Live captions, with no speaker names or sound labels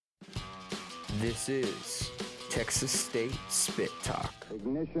This is Texas State Spit Talk.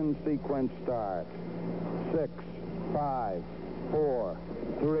 Ignition sequence start. 6, 5, 4,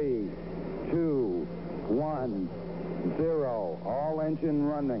 3, 2, 1, 0. All engine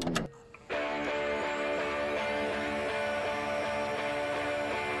running.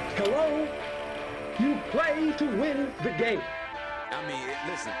 Hello? You play to win the game. I mean,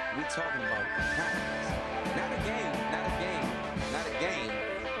 listen, we're talking about practice. Not a game.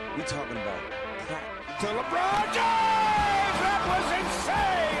 We're talking about practice. To LeBron James! That was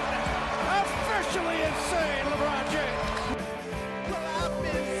insane! Officially insane, LeBron James! Well, I've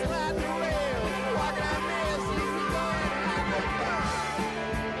been sliding the rails, walking out there, sleeping,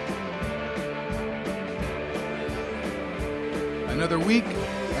 going. Another week,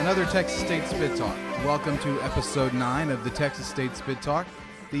 another Texas State Spit Talk. Welcome to episode 9 of the Texas State Spit Talk,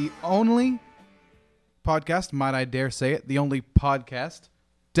 the only podcast, might I dare say it, the only podcast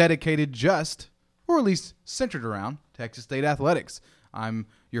dedicated just, or at least centered around, Texas State athletics. I'm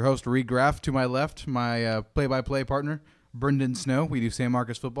your host, Reed Graff. To my left, my play-by-play partner, Brendan Snow. We do San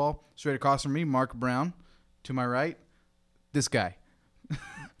Marcos football. Straight across from me, Mark Brown. To my right, this guy,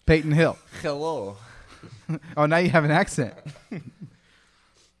 Peyton Hill. Hello. Oh, now you have an accent.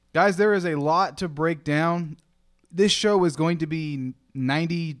 Guys, there is a lot to break down. This show is going to be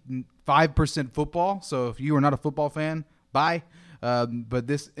 95% football, so if you are not a football fan, bye. But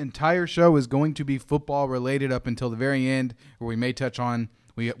this entire show is going to be football related up until the very end, where we may touch on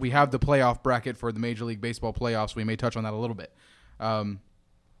we have the playoff bracket for the Major League Baseball playoffs. We may touch on that a little bit.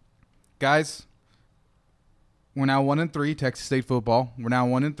 Guys, we're now 1-3 Texas State football. We're now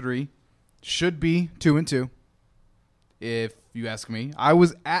 1-3. Should be 2-2. If you ask me, I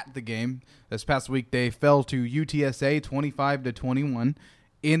was at the game this past week. They fell to UTSA 25-21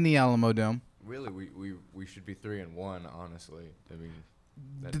 in the Alamo Dome. Really, we should be 3-1. Honestly, I mean,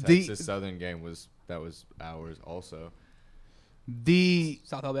 that Texas Southern game was ours also.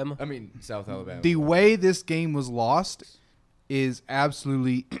 South Alabama. South Alabama. The way this game was lost is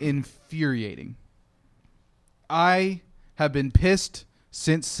absolutely infuriating. I have been pissed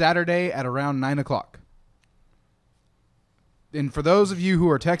since Saturday at around 9 o'clock. And for those of you who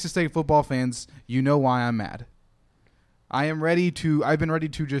are Texas State football fans, you know why I'm mad. I've been ready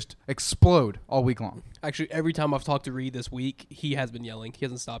to just explode all week long. Actually, every time I've talked to Reed this week, he has been yelling. He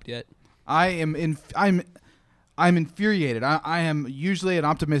hasn't stopped yet. I'm infuriated. I am usually an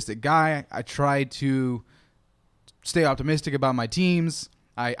optimistic guy. I try to stay optimistic about my teams.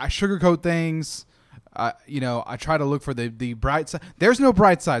 I sugarcoat things. I try to look for the bright side. There's no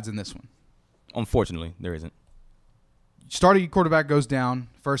bright sides in this one. Unfortunately, there isn't. Starting quarterback goes down,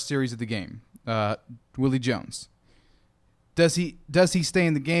 first series of the game. Willie Jones. Does he stay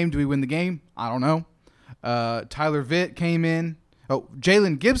in the game? Do we win the game? I don't know. Tyler Vitt came in. Oh,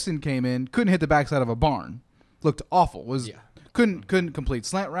 Jalen Gibson came in. Couldn't hit the backside of a barn. Looked awful. Couldn't complete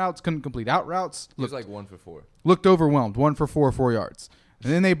slant routes. Couldn't complete out routes. He was like 1 for 4. Looked overwhelmed. 1 for 4 yards.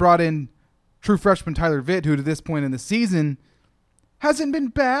 And then they brought in true freshman Tyler Vitt, who to this point in the season hasn't been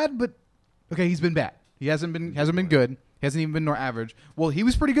bad, but okay, he's been bad. He hasn't been good. He hasn't even been nor average. Well, he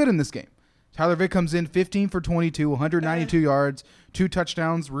was pretty good in this game. Tyler Vitt comes in 15 for 22, 192 yards, 2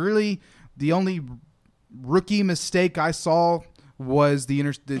 touchdowns. Really, the only rookie mistake I saw was the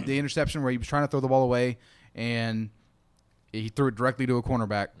interception where he was trying to throw the ball away, and he threw it directly to a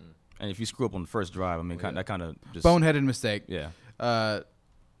cornerback. And if you screw up on the first drive, I mean, that kind of just boneheaded mistake. Yeah.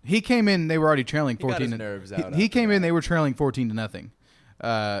 He came in, they were already trailing 14. He got his nerves out. He came in, they were trailing 14-0.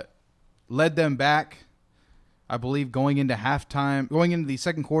 Led them back. I believe going into the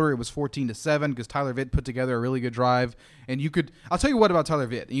second quarter, it was 14-7 because Tyler Vitt put together a really good drive. And I'll tell you what about Tyler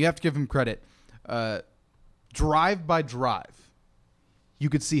Vitt, and you have to give him credit. Drive by drive, you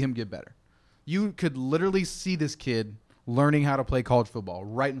could see him get better. You could literally see this kid learning how to play college football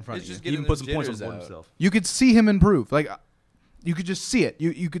right in front of you. He even put some points on the board himself. You could see him improve. Like, you could just see it.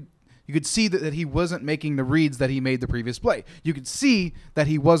 You could see that he wasn't making the reads that he made the previous play. You could see that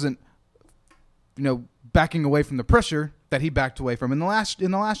he wasn't, backing away from the pressure that he backed away from in the last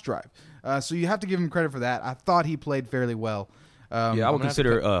drive. So you have to give him credit for that. I thought he played fairly well. I would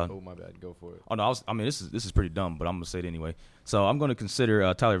consider. Oh my bad, go for it. Oh no, this is pretty dumb, but I'm gonna say it anyway. So I'm gonna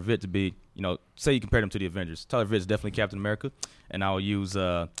consider Tyler Vitt to be, say you compared him to the Avengers. Tyler Vitt is definitely Captain America, and I will use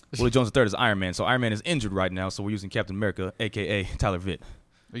Willie Jones III as Iron Man. So Iron Man is injured right now, so we're using Captain America, aka Tyler Vitt.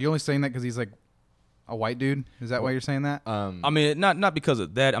 Are you only saying that because he's like a white dude? Is that why you're saying that? I mean, not because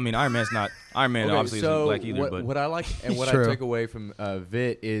of that. I mean, Iron Man obviously isn't black either. But what I like and what I took away from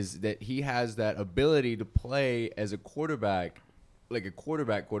Vitt is that he has that ability to play as a quarterback, like a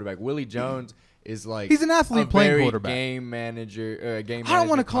quarterback. Willie Jones is like he's an athlete a playing very quarterback. game manager. Game I don't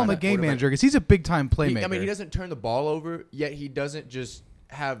want to call him a game manager because he's a big time playmaker. I mean, he doesn't turn the ball over, yet he doesn't just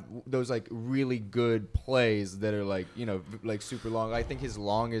have those like really good plays that are like like super long. I think his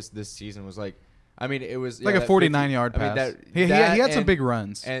longest this season was like. I mean, it was like a 49-yard pass. I mean, he had some big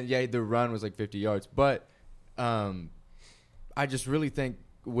runs. And, the run was like 50 yards. But I just really think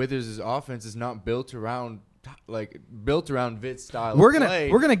Withers' offense is not built around Vitt's style we're of gonna play.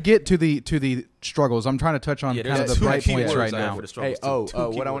 We're going to get to the struggles. I'm trying to touch on kind of the bright points right now. Hey,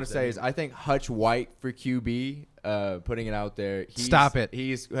 what I want to say is I think Hutch White for QB, putting it out there. Stop it.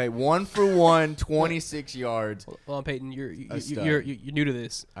 He's 1 for 1, 26 yards. Hold on, Peyton. You're new to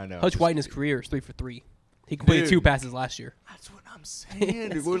this. I know. Hutch White in his career is 3 for 3. He completed 2 passes last year. That's what I'm saying.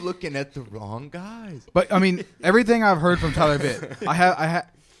 Dude, we're looking at the wrong guys. But I mean, everything I've heard from Tyler Vitt,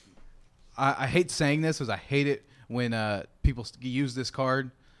 I hate saying this because I hate it when people use this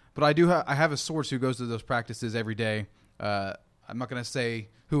card. But I have a source who goes to those practices every day. I'm not going to say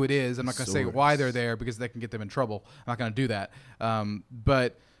who it is. I'm not going to say why they're there because that can get them in trouble. I'm not going to do that.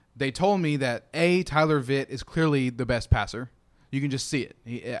 But they told me that Tyler Vitt is clearly the best passer. You can just see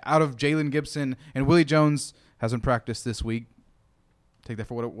it. Out of Jalen Gibson and Willie Jones hasn't practiced this week. Take that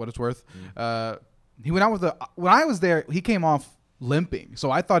for what it's worth. He went out with when I was there, he came off limping,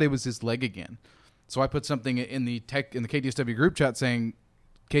 so I thought it was his leg again. So I put something in the KDSW group chat saying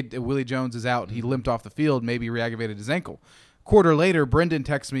Willie Jones is out. He limped off the field, maybe re-aggravated his ankle. Quarter later, Brendan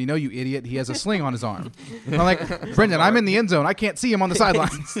texts me, "No, you idiot! He has a sling on his arm." I'm like, Brendan, I'm in the end zone. I can't see him on the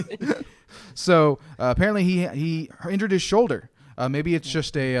sidelines. So apparently he injured his shoulder. Maybe it's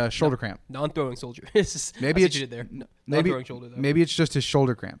just a shoulder cramp. Non-throwing shoulder. Maybe it's there. Non-throwing shoulder. Maybe it's just his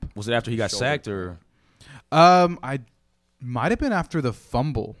shoulder cramp. Was it after he got sacked or? I might have been after the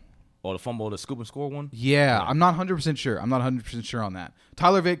fumble. Oh, the fumble, the scoop and score one? Yeah, I'm not 100% sure. I'm not 100% sure on that.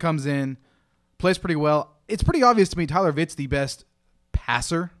 Tyler Vitt comes in, plays pretty well. It's pretty obvious to me Tyler Vitt's the best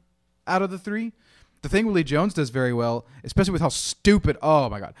passer out of the three. The thing Willie Jones does very well, especially with how stupid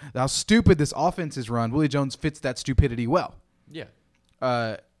this offense is run, Willie Jones fits that stupidity well. Yeah.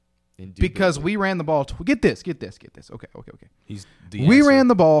 Because we ran the ball. Get this. Okay. We ran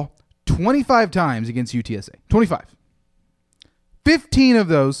the ball 25 times against UTSA. 25. 15 of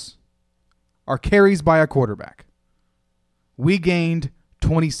those are carries by a quarterback. We gained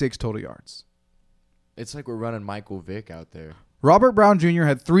 26 total yards. It's like we're running Michael Vick out there. Robert Brown Jr.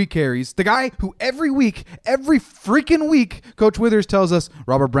 had 3 carries. The guy who every freaking week, Coach Withers tells us,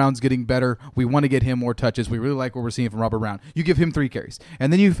 Robert Brown's getting better. We want to get him more touches. We really like what we're seeing from Robert Brown. You give him 3 carries.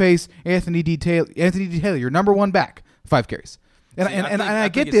 And then you face Anthony D. Taylor, your number 1 back, 5 carries. And I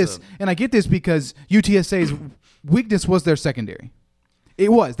get this because UTSA's weakness was their secondary.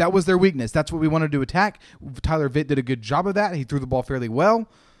 That was their weakness. That's what we wanted to attack. Tyler Vitt did a good job of that. He threw the ball fairly well.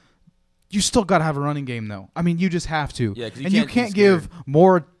 You still got to have a running game, though. I mean, you just have to. Yeah, you can't give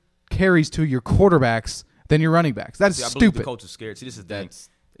more carries to your quarterbacks than your running backs. That is stupid. I believe the coach is scared. See, this is the thing.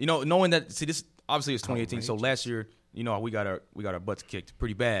 Knowing that. See, this obviously is 2018. So last year, we got our butts kicked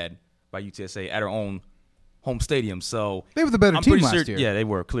pretty bad by UTSA at our own home stadium. So they were the better team last year. Yeah, they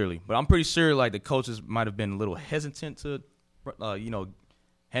were clearly. But I'm pretty sure like the coaches might have been a little hesitant to,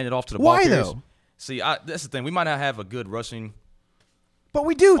 hand it off to the ball carriers. Why though? See, that's the thing. We might not have a good rushing. But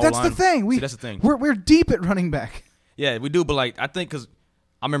we do. That's the thing. That's the thing. We're deep at running back. Yeah, we do. But like, I think because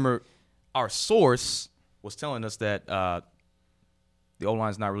I remember our source was telling us that the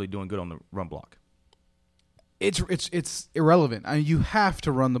O-line's not really doing good on the run block. It's irrelevant. I mean, you have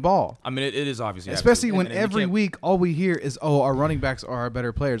to run the ball. I mean, it is obviously, especially when every week all we hear is, "Oh, our running backs are our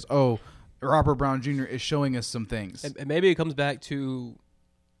better players." Oh, Robert Brown Jr. is showing us some things. And maybe it comes back to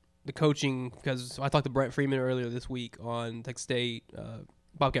the coaching, because I talked to Brent Freeman earlier this week on Texas State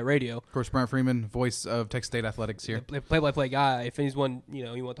Bobcat Radio. Of course, Brent Freeman, voice of Texas State athletics here. Play-by-play guy. If anyone you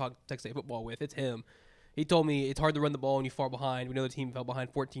want to talk Texas State football with, it's him. He told me it's hard to run the ball when you fall behind. We know the team fell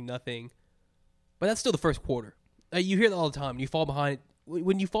behind 14-0, but that's still the first quarter. You hear that all the time. You fall behind.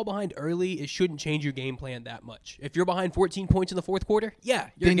 When you fall behind early, it shouldn't change your game plan that much. If you're behind 14 points in the fourth quarter, your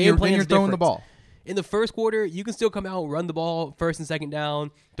game plan is throwing different. The ball. In the first quarter, you can still come out, run the ball first and second down,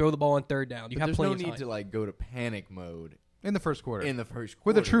 throw the ball on third down. You have plenty of time. There's no need to go to panic mode in the first quarter.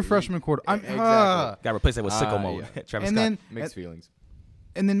 With a true freshman quarter. Exactly. Got to replace that with sicko mode. Yeah. Travis and Scott. then mixed feelings.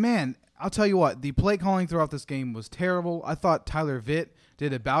 And then, man, I'll tell you what, the play calling throughout this game was terrible. I thought Tyler Vitt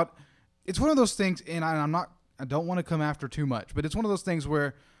did about. It's one of those things, and I don't want to come after too much, but it's one of those things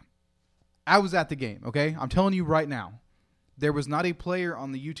where I was at the game. Okay, I'm telling you right now. There was not a player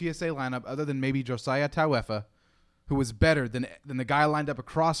on the UTSA lineup other than maybe Josiah Tauefa who was better than the guy lined up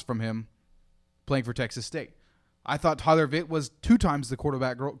across from him playing for Texas State. I thought Tyler Vitt was 2 times the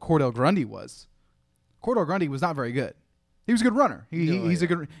quarterback Cordell Grundy was. Cordell Grundy was not very good. He was a good runner.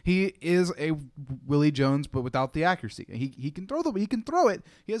 He is a Willie Jones, but without the accuracy. He can throw it.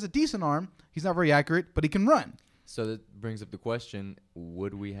 He has a decent arm. He's not very accurate, but he can run. So that brings up the question: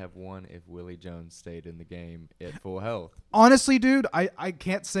 would we have won if Willie Jones stayed in the game at full health? Honestly, dude, I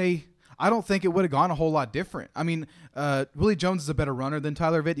can't say. I don't think it would have gone a whole lot different. I mean, Willie Jones is a better runner than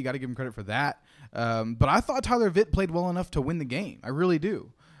Tyler Vitt. You got to give him credit for that. But I thought Tyler Vitt played well enough to win the game. I really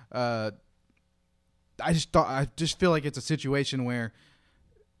do. I just feel like it's a situation where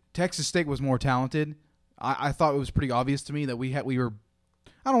Texas State was more talented. I thought it was pretty obvious to me that we were,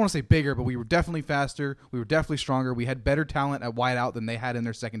 I don't want to say bigger, but we were definitely faster. We were definitely stronger. We had better talent at wideout than they had in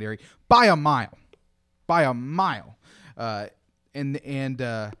their secondary by a mile. And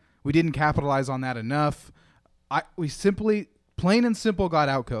we didn't capitalize on that enough. We simply, plain and simple, got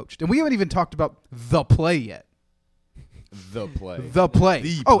outcoached. And we haven't even talked about the play yet. The play.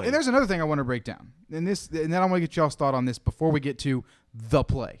 And there's another thing I want to break down. And then I want to get y'all's thought on this before we get to the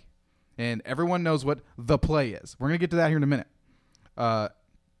play. And everyone knows what the play is. We're going to get to that here in a minute. And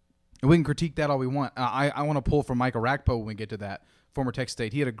we can critique that all we want. I want to pull from Michael Rakpo when we get to that, former Texas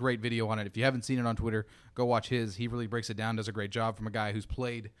State. He had a great video on it. If you haven't seen it on Twitter, go watch his. He really breaks it down, does a great job from a guy who's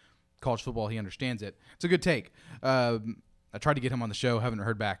played college football. He understands it. It's a good take. I tried to get him on the show. Haven't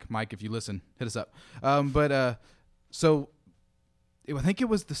heard back. Mike, if you listen, hit us up. So I think it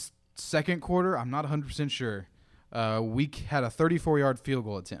was the second quarter. I'm not 100% sure. We had a 34-yard field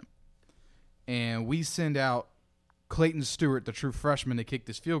goal attempt. And we send out Clayton Stewart, the true freshman, to kick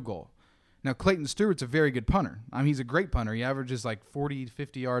this field goal. Now, Clayton Stewart's a very good punter. I mean, he's a great punter. He averages like 40 to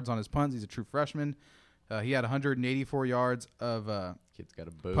 50 yards on his punts. He's a true freshman. He had 184 yards of Kid's got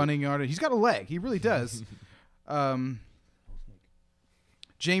a boot. Punting yard. He's got a leg. He really does.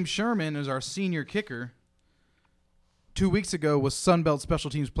 James Sherman is our senior kicker. 2 weeks ago was Sun Belt Special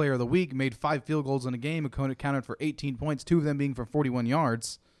Teams Player of the Week, made 5 field goals in a game, accounted for 18 points, 2 of them being from 41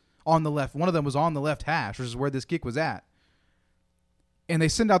 yards on the left. One of them was on the left hash, which is where this kick was at. And they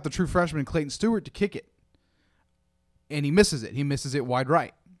send out the true freshman Clayton Stewart to kick it. And he misses it. He misses it wide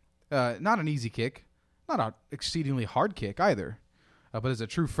right. Not an easy kick. Not an exceedingly hard kick either. But as a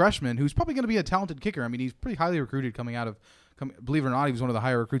true freshman who's probably going to be a talented kicker. I mean, he's pretty highly recruited coming out of, believe it or not, he was one of the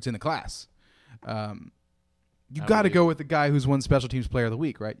higher recruits in the class. You got to go with the guy who's won Special Teams Player of the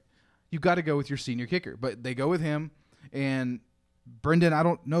Week, right? You got to go with your senior kicker. But they go with him. And Brendan, I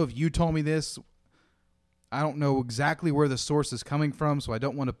don't know if you told me this. I don't know exactly where the source is coming from, so I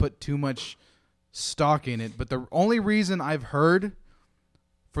don't want to put too much stock in it. But the only reason I've heard,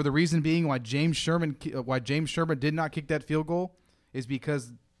 for the reason being why James Sherman did not kick that field goal, is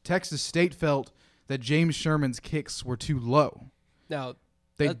because Texas State felt that James Sherman's kicks were too low. Now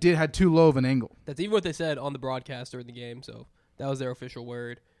they had too low of an angle. That's even what they said on the broadcast during the game. So that was their official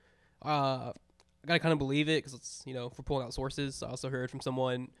word. I gotta kind of believe it because it's, if we're pulling out sources. I also heard from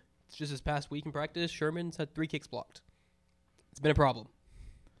someone just this past week in practice, Sherman's had 3 kicks blocked. It's been a problem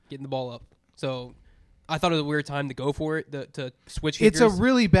getting the ball up. So I thought it was a weird time to go for it, to switch kickers. It's a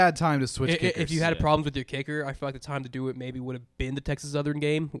really bad time to switch kickers. If you had problems with your kicker, I feel like the time to do it maybe would have been the Texas Southern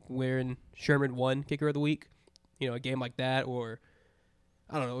game, wherein Sherman won Kicker of the Week. A game like that, or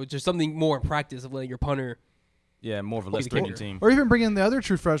I don't know, just something more in practice of letting your punter. Yeah, more of a less threatening team. Or even bring in the other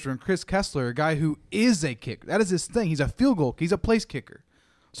true freshman, Chris Kessler, a guy who is a kicker. That is his thing. He's a field goal. He's a place kicker.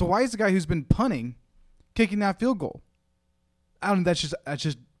 So why is the guy who's been punting kicking that field goal? That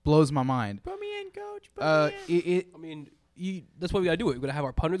just blows my mind. Put me in, coach. That's why we gotta do it. We gotta have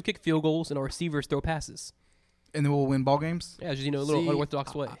our punters kick field goals and our receivers throw passes, and then we'll win ball games. Yeah, just a little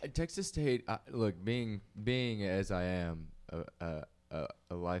unorthodox way. Texas State, look, being as I am a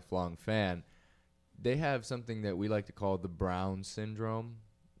lifelong fan, they have something that we like to call the Brown syndrome.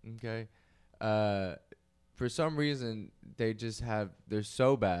 Okay, for some reason they're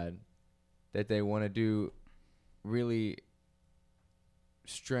so bad that they want to do really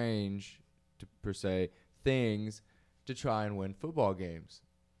strange, per se, things to try and win football games.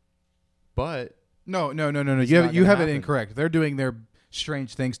 But no. You have it incorrect. They're doing their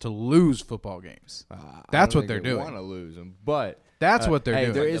strange things to lose football games. That's what they're doing. They want to lose them, but that's what they're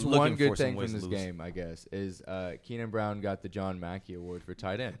doing. There is one good thing from this game, I guess, is Keenan Brown got the John Mackey Award for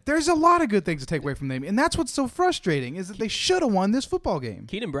tight end. There's a lot of good things to take away from them, and that's what's so frustrating is that they should have won this football game.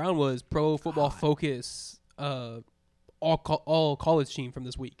 Keenan Brown was Pro Football Focus all college team from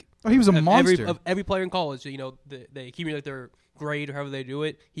this week. Oh, he was a monster. Of every player in college, they accumulate their grade or however they do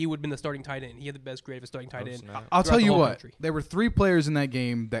it. He would have been the starting tight end. He had the best grade of a starting tight end. I'll tell you what. Country. There were 3 players in that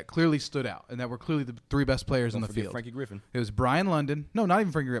game that clearly stood out, and that were clearly the 3 best players on the field. Frankie Griffin. It was Brian London. No, not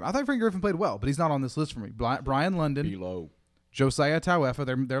even Frankie Griffin. I thought Frankie Griffin played well, but he's not on this list for me. Brian London. Below. Josiah Tauefa,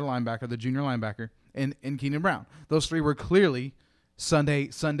 their linebacker, the junior linebacker, and Keenan Brown. Those three were clearly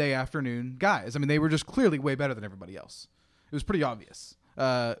Sunday afternoon guys. I mean, they were just clearly way better than everybody else. It was pretty obvious.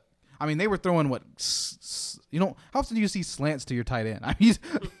 I mean, they were throwing how often do you see slants to your tight end? I mean,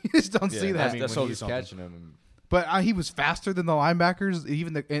 you just don't see that. I mean, That's when totally he's something. catching them. But he was faster than the linebackers,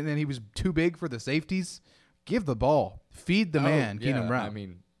 and then he was too big for the safeties. Give the ball. Feed the man, Keenan Brown. I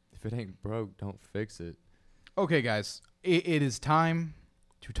mean, if it ain't broke, don't fix it. Okay, guys, it is time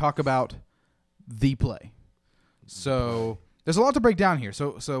to talk about the play. So there's a lot to break down here.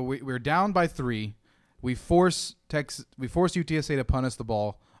 So we're down by 3. We force UTSA to punt us the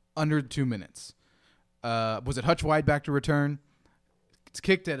ball under 2 minutes. Was it Hutch White back to return? It's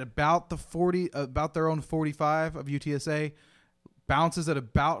kicked at about their own 45 of UTSA. Bounces at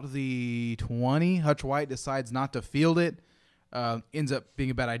about the 20. Hutch White decides not to field it. Ends up being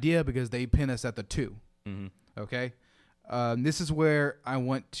a bad idea because they pin us at the 2. Mm-hmm. Okay? This is where I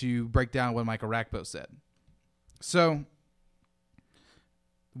want to break down what Michael Rakpo said. So,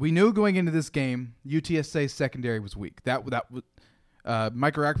 we knew going into this game, UTSA's secondary was weak. Michael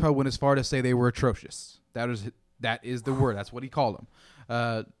Rakpo went as far to say they were atrocious. That is the word. That's what he called them.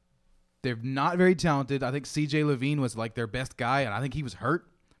 They're not very talented. I think C.J. Levine was like their best guy, and I think he was hurt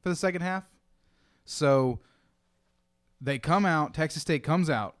for the second half. So they come out. Texas State comes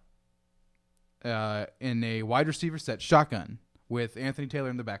out in a wide receiver set, shotgun, with Anthony Taylor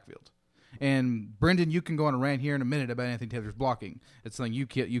in the backfield. And Brendan, you can go on a rant here in a minute about Anthony Taylor's blocking. It's something you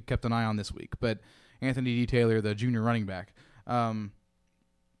kept an eye on this week. But Anthony D. Taylor, the junior running back,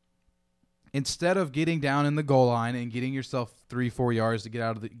 instead of getting down in the goal line and getting yourself 3-4 yards to get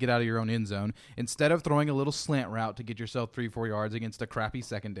out of your own end zone, instead of throwing a little slant route to get yourself 3-4 yards against a crappy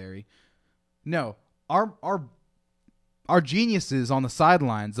secondary, no, our geniuses on the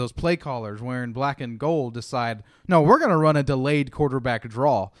sidelines, those play callers wearing black and gold, decide, no, we're going to run a delayed quarterback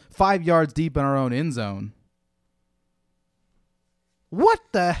draw 5 yards deep in our own end zone. What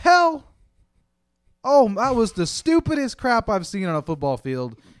the hell? Oh, that was the stupidest crap I've seen on a football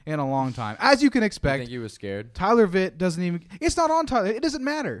field in a long time. As you can You expect, think he was scared? Tyler Vitt doesn't even – it's not on Tyler. It doesn't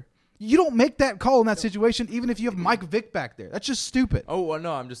matter. You don't make that call in that situation even if you have Mike Vick back there. That's just stupid. Oh, well,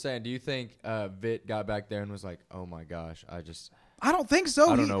 no, I'm just saying, do you think Vitt got back there and was like, oh, my gosh, I don't think so.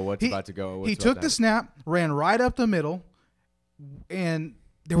 I don't know what's about to go. He took the snap, ran right up the middle, and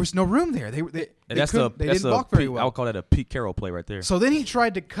there was no room there. They didn't block very well. I would call that a Pete Carroll play right there. So then he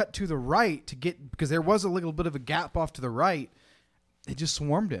tried to cut to the right to get, because there was a little bit of a gap off to the right. They just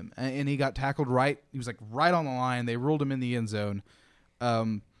swarmed him, and he got tackled right. He was like right on the line. They ruled him in the end zone.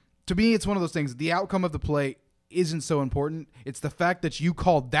 To me, it's one of those things. The outcome of the play isn't so important. It's the fact that you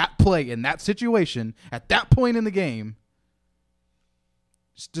called that play in that situation at that point in the game.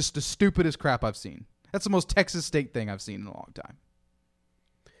 It's just the stupidest crap I've seen. That's the most Texas State thing I've seen in a long time.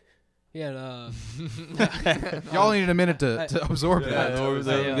 Yeah, Y'all needed a minute to absorb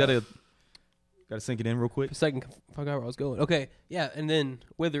that. Got to sink it in real quick. For a second, I forgot where I was going. Okay, yeah, and then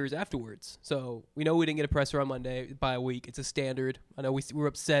Withers afterwards. So we know we didn't get a presser on Monday by a week. It's a standard. I know we were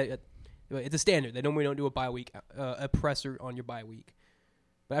upset. It's a standard. They normally don't do a bye week, a presser on your bye week.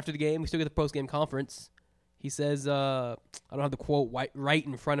 But after the game, we still get the post-game conference. He says, I don't have the quote right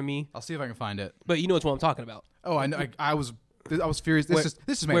in front of me. I'll see if I can find it. But you know it's what I'm talking about. Oh, I know. I was furious. This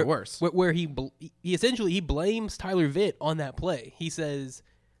just made it worse. Where he essentially blames Tyler Vitt on that play. He says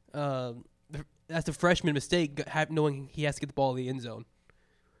that's a freshman mistake, knowing he has to get the ball in the end zone.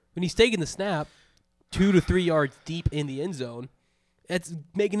 When he's taking the snap 2 to 3 yards deep in the end zone, it's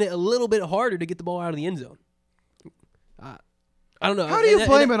making it a little bit harder to get the ball out of the end zone. I don't know. How do you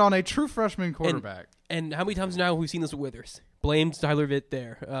blame it on a true freshman quarterback? And how many times now have we seen this with Withers? Blames Tyler Vitt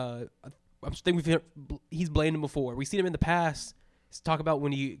there. I think he's blamed him before. We've seen him in the past. Let's talk about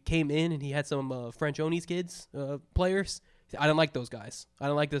when he came in and he had some Franchione's kids, players. I don't like those guys. I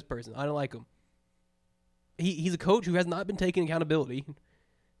don't like this person. I don't like him. He's a coach who has not been taking accountability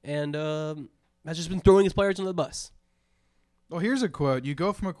and has just been throwing his players under the bus. Well, here's a quote. You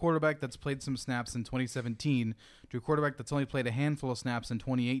go from a quarterback that's played some snaps in 2017 to a quarterback that's only played a handful of snaps in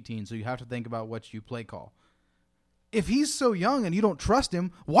 2018, so you have to think about what you play call. If he's so young and you don't trust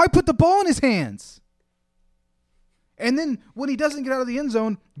him, why put the ball in his hands? And then when he doesn't get out of the end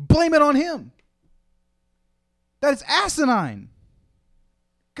zone, blame it on him. That is asinine.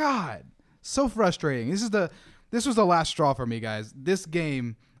 God, so frustrating. This was the last straw for me, guys. This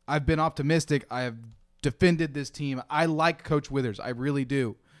game, I've been optimistic. I have defended this team. I like Coach Withers. I really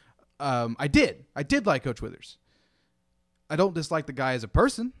do. I did like Coach Withers. I don't dislike the guy as a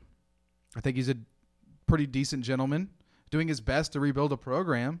person. I think he's a pretty decent gentleman doing his best to rebuild a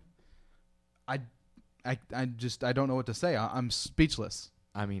program. I don't know what to say. I'm speechless.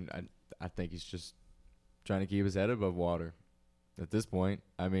 I mean, I think he's just trying to keep his head above water. At this point,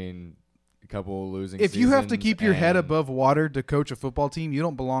 I mean, a couple losing. If you have to seasons keep your head and- above water to coach a football team, you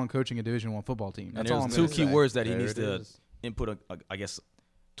don't belong coaching a Division I football team. And That's all I'm there's going two to key say. words that he There needs it to is. input, I guess,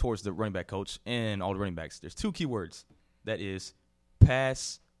 towards the running back coach and all the running backs. There's two key words. That is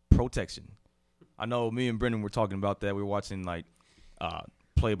pass protection. I know me and Brendan were talking about that. We were watching like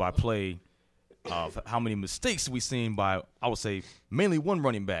play-by-play of how many mistakes we've seen by, I would say, mainly one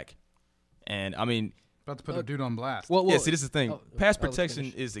running back. And, I mean, About to put a dude on blast. Well, yeah, see, this is the thing. Pass let's protection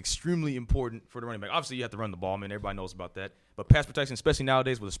finish. is extremely important for the running back. Obviously, you have to run the ball. I mean, everybody knows about that. But pass protection, especially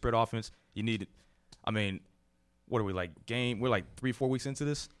nowadays with a spread offense, you need it. I mean, what are we like? We're like 3-4 weeks into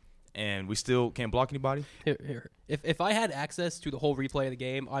this, and we still can't block anybody. Here. If I had access to the whole replay of the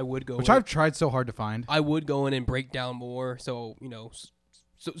game, I would go. Which in- I've tried so hard to find. I would go in and break down more. So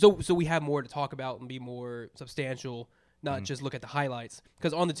so we have more to talk about and be more substantial. Not just look at the highlights,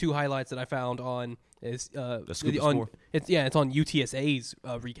 because on the two highlights that I found on is Scoop on Score. it's on UTSA's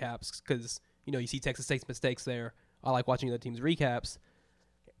recaps, because you see Texas State's mistakes there. I like watching the team's recaps.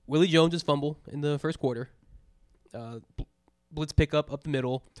 Willie Jones' fumble in the first quarter, blitz pickup up the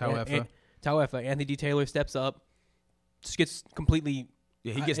middle. Tauefa. Anthony D. Taylor steps up, just gets completely.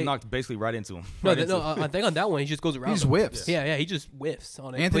 Yeah, he gets knocked basically right into him. No, I think on that one he just goes around. He just him. whiffs. Yeah, he just whiffs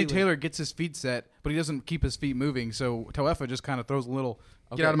on it. Anthony completely. Taylor gets his feet set, but he doesn't keep his feet moving. So Tauefa just kind of throws a little,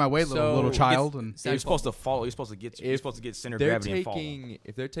 Okay, get out of my way, little so- child. Gets- And Yeah, you're supposed to follow. You're supposed to get. You're supposed to get center They're gravity and follow.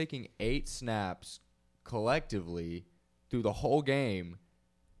 if they're taking 8 snaps collectively through the whole game,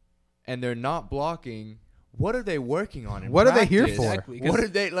 and they're not blocking, what are they working on? In What are they here practice? for? Exactly, 'cause- What are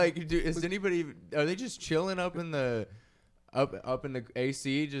they like? Is anybody? Are they just chilling up in the up in the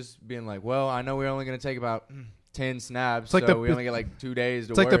AC, just being like, well, I know we're only going to take about 10 snaps, It's like so the- we only get like 2 days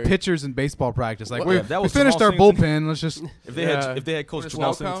to it's like work. the pitchers in baseball practice. Like Well, we yeah, that was finished our Jamal bullpen. Let's just. If they Yeah. had Coach When it's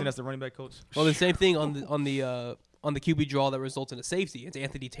Jamal snow Singleton cone? as the running back coach. Well, the same thing on the QB draw that results in a safety. It's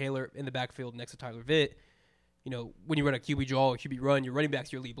Anthony Taylor in the backfield next to Tyler Vitt. When you run a QB draw or QB run, your running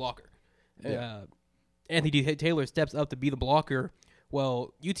back's your lead blocker. Anthony Taylor steps up to be the blocker.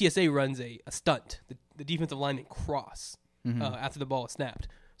 Well, UTSA runs a stunt, the defensive lineman cross after the ball is snapped.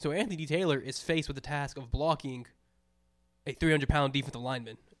 So Anthony Taylor is faced with the task of blocking a 300-pound defensive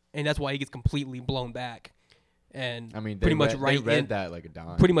lineman, and that's why he gets completely blown back. And I mean, pretty much they right read in that like a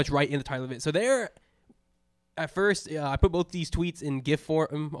dime. pretty much right into Tyler Vitt. So there, at first, I put both these tweets in GIF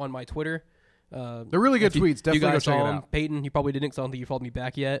form on my Twitter. They're really good If you- tweets. you Definitely go guys check it saw 'em. out. Peyton, you probably didn't, because I don't think you followed me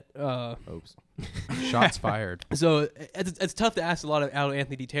back yet. Oops. Shots fired. So it's tough to ask a lot out of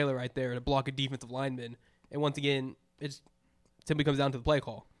Anthony D. Taylor right there to block a defensive lineman. And once again, it simply comes down to the play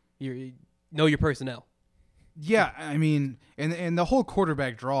call. You know your personnel. Yeah, I mean, and the whole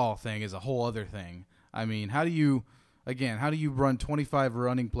quarterback draw thing is a whole other thing. I mean, how do you run 25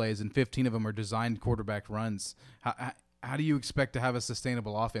 running plays and 15 of them are designed quarterback runs? How do you expect to have a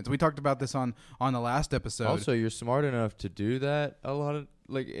sustainable offense? We talked about this on the last episode. Also, you're smart enough to do that a lot of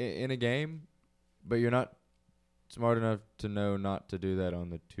in a game, but you're not smart enough to know not to do that on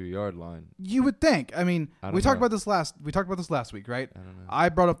the 2-yard line. You would think. I mean, I we don't talked know. about this last week, right? I don't know. I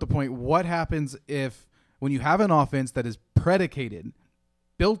brought up the point: what happens if when you have an offense that is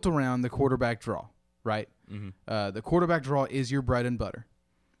built around the quarterback draw, right? The quarterback draw is your bread and butter,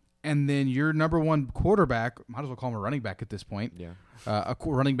 and then your number one quarterback, might as well call him a running back at this point. Yeah.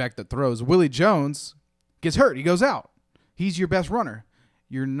 Running back that throws. Willie Jones gets hurt; he goes out. He's your best runner.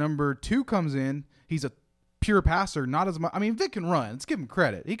 Your number 2 comes in. He's a pure passer, not as much. I mean, Vic can run. Let's give him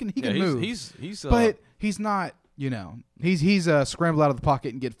credit. He can move. He's but he's not. He's a scramble out of the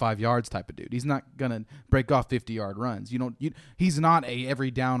pocket and get 5 yards type of dude. He's not gonna break off 50-yard runs. He's not a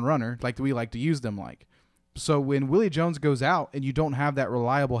every down runner like we like to use them like. So when Willie Jones goes out and you don't have that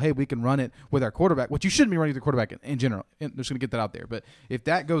reliable, hey, we can run it with our quarterback, which you shouldn't be running the quarterback in general. I'm just gonna get that out there. But if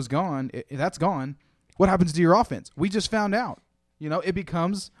that goes gone, if that's gone, what happens to your offense? We just found out. It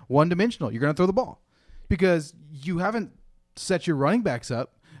becomes one-dimensional. You're gonna throw the ball because you haven't set your running backs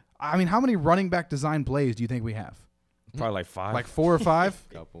up. I mean, how many running back design plays do you think we have? probably like 5. Like 4 or 5?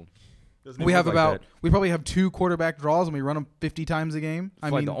 Couple. We probably have 2 quarterback draws and we run them 50 times a game. I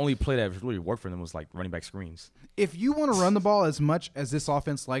mean, the only play that really worked for them was like running back screens. If you want to run the ball as much as this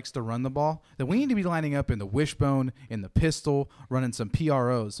offense likes to run the ball, then we need to be lining up in the wishbone, in the pistol, running some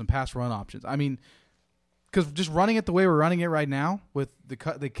PROs, some pass run options. I mean, because just running it the way we're running it right now with the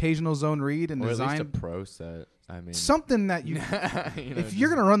occasional zone read and Or at design, least a pro set. I mean, something that if you're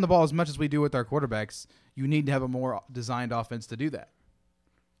going to run the ball as much as we do with our quarterbacks, you need to have a more designed offense to do that.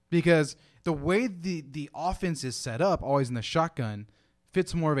 Because the way the offense is set up, always in the shotgun,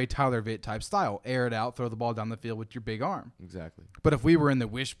 fits more of a Tyler Vitt type style. Air it out, throw the ball down the field with your big arm. Exactly. But if we were in the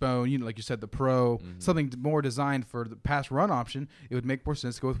wishbone, like you said, the pro, something more designed for the pass run option, it would make more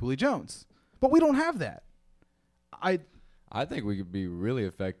sense to go with Willie Jones. But we don't have that. I think we could be really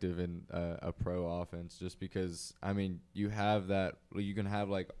effective in a pro offense just because, I mean, you have that. You can have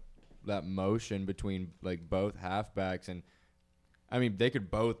like that motion between like both halfbacks, and I mean they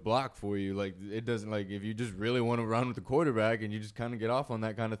could both block for you. Like it doesn't like if you just really want to run with the quarterback and you just kind of get off on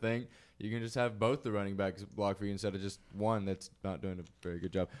that kind of thing, you can just have both the running backs block for you instead of just one that's not doing a very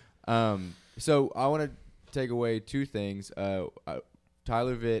good job. So I want to take away two things.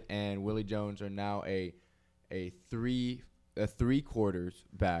 Tyler Vitt and Willie Jones are now a three quarters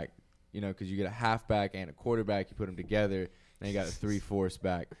back, because you get a halfback and a quarterback. You put them together, and you got a 3/4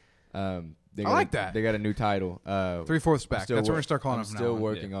 back. I like that. They got a new title. 3/4 back. That's what we're going to start calling I'm them still now.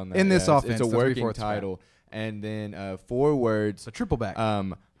 working on that. In this offense, it's a the working 3/4 title. Back. And then forwards. A triple back.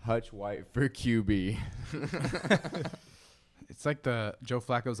 Hutch White for QB. It's like the Joe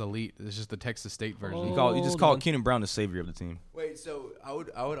Flacco's elite. It's just the Texas State version. You just call Keenan Brown the savior of the team. Wait, so I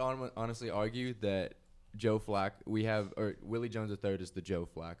would honestly argue that Joe Flacco, Willie Jones III is the Joe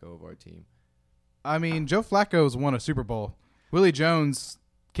Flacco of our team. I mean, Joe Flacco's won a Super Bowl. Willie Jones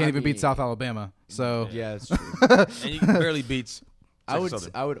can't even beat South Alabama. So yeah, it's true. And you can barely beat. I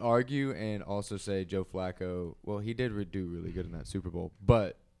would argue and also say Joe Flacco. Well, he did do really good in that Super Bowl,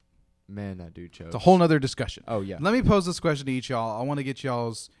 but man, that dude chose. It's a whole nother discussion. Oh yeah. Let me pose this question to each y'all. I want to get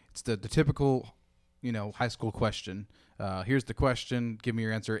y'all's. It's the typical, high school question. Here's the question. Give me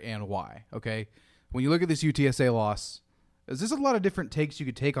your answer and why. Okay. When you look at this UTSA loss, there's a lot of different takes you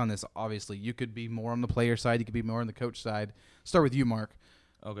could take on this. Obviously, you could be more on the player side. You could be more on the coach side. Start with you, Mark.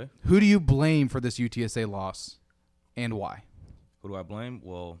 Okay. Who do you blame for this UTSA loss, and why? Who do I blame?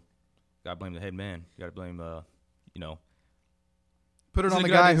 Well, gotta blame the head man. You gotta blame Put it on the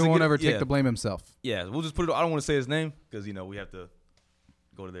guy who won't ever take the blame himself. Yeah, we'll just put it. I don't want to say his name because we have to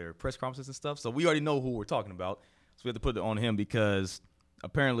go to their press conferences and stuff. So we already know who we're talking about. So we have to put it on him because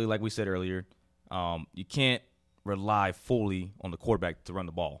apparently, like we said earlier, you can't rely fully on the quarterback to run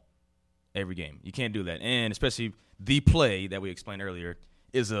the ball every game. You can't do that, and especially the play that we explained earlier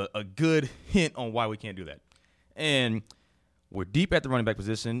is a good hint on why we can't do that. And we're deep at the running back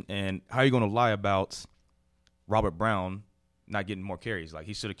position, and how are you going to lie about Robert Brown not getting more carries? Like,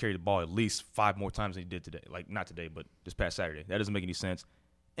 he should have carried the ball at least 5 more times than he did today. Like, not today, but this past Saturday. That doesn't make any sense.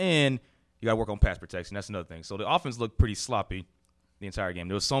 And you got to work on pass protection. That's another thing. So the offense looked pretty sloppy the entire game.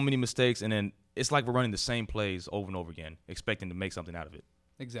 There was so many mistakes, and then it's like we're running the same plays over and over again, expecting to make something out of it.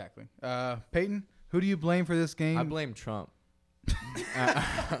 Exactly. Peyton, who do you blame for this game? I blame Trump.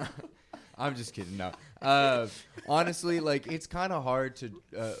 I'm just kidding. No. Honestly, it's kind of hard to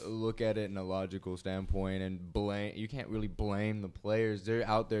look at it in a logical standpoint and blame. You can't really blame the players. They're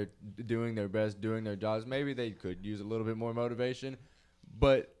out there doing their best, doing their jobs. Maybe they could use a little bit more motivation,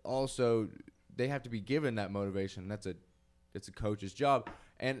 but also they have to be given that motivation. It's a coach's job.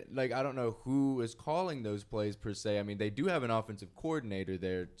 And I don't know who is calling those plays per se. I mean, they do have an offensive coordinator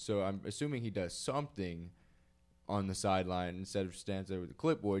there, so I'm assuming he does something on the sideline instead of stands there with a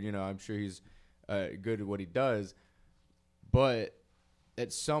clipboard. I'm sure he's good at what he does. But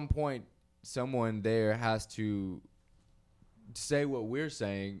at some point, someone there has to say what we're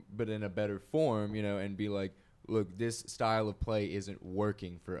saying, but in a better form, and be like, look, this style of play isn't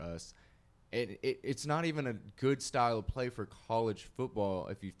working for us. It's not even a good style of play for college football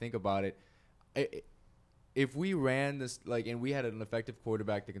if you think about it. If we ran this, and we had an effective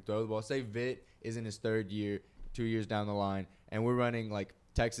quarterback that can throw the ball, say Vitt is in his 3rd year, 2 years down the line, and we're running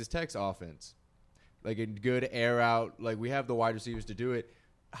Texas Tech's offense, a good air out, we have the wide receivers to do it.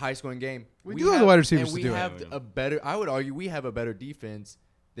 High scoring game. We do have the wide receivers to do it. And we have a better. I would argue we have a better defense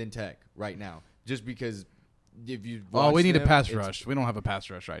than Tech right now, just because. If you we need a pass rush. We don't have a pass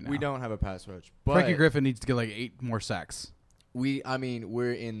rush right now. We don't have a pass rush. But Frankie Griffin needs to get 8 more sacks.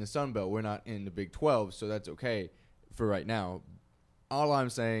 We're in the Sun Belt. We're not in the Big 12, so that's okay for right now. All I'm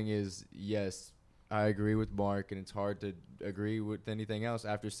saying is, yes, I agree with Mark, and it's hard to agree with anything else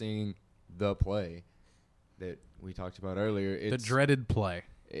after seeing the play that we talked about earlier. The dreaded play.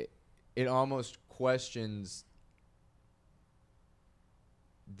 It almost questions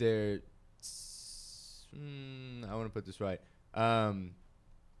their. I want to put this right.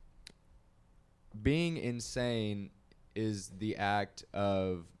 Being insane is the act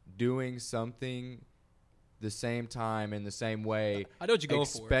of doing something the same time in the same way. I know what you're going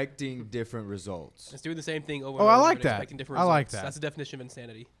for. Expecting different results. It's doing the same thing over and over. I like and that. Expecting different I results. like that. That's the definition of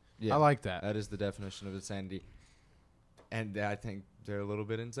insanity. Yeah, I like that. That is the definition of insanity. And I think they're a little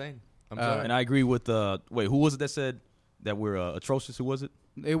bit insane. I'm sorry. And I agree with who was it that said that were atrocious? Who was it?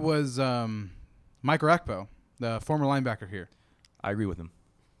 It was Mike Rakpo, the former linebacker here. I agree with him.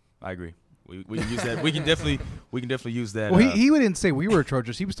 I agree. We can use that. We can definitely use that. Well, he didn't say we were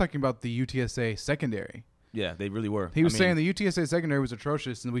atrocious. He was talking about the UTSA secondary. Yeah, they really were. He was saying the UTSA secondary was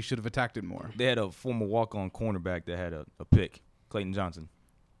atrocious and we should have attacked it more. They had a former walk-on cornerback that had a pick, Clayton Johnson.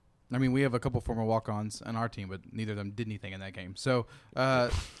 I mean, we have a couple former walk-ons on our team, but neither of them did anything in that game. So,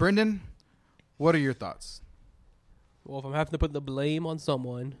 Brendan, what are your thoughts? Well, if I'm having to put the blame on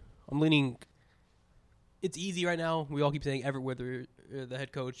someone, I'm leaning. It's easy right now. We all keep saying Everett Withers, the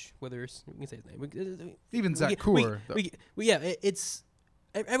head coach. Withers, we can say his name. Even Zach Cooler. It's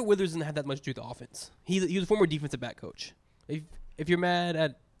Everett Withers doesn't have that much to do with the offense. He was a former defensive back coach. If you're mad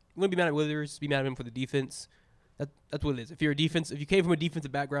at, you want to be mad at Withers, be mad at him for the defense. That's what it is. If you came from a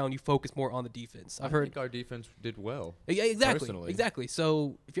defensive background, you focus more on the defense. I think our defense did well. Yeah, exactly. Personally. Exactly.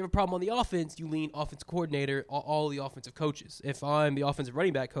 So if you have a problem on the offense, you lean offensive coordinator, all the offensive coaches. If I'm the offensive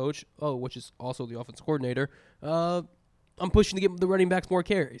running back coach, which is also the offensive coordinator, I'm pushing to get the running backs more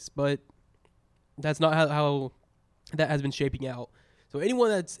carries. But that's not how that has been shaping out. So anyone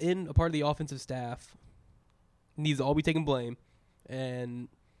that's in a part of the offensive staff needs to all be taking blame. And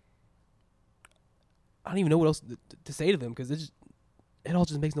I don't even know what else to say to them because it all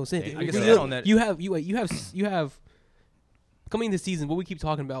just makes no sense. You have coming this season. What we keep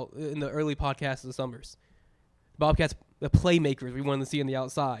talking about in the early podcasts of the summers, Bobcats, the playmakers we wanted to see on the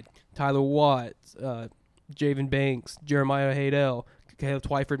outside: Tyler Watt, Javen Banks, Jeremiah Haydell, Caleb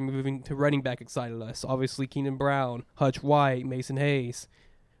Twyford moving to running back excited us. Obviously, Keenan Brown, Hutch White, Mason Hayes.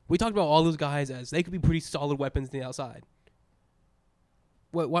 We talked about all those guys as they could be pretty solid weapons on the outside.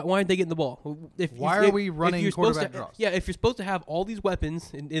 Why aren't they getting the ball? Why are we running quarterback draws? Yeah, if you're supposed to have all these weapons,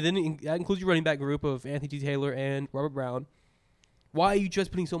 and then that includes your running back group of Anthony T. Taylor and Robert Brown, why are you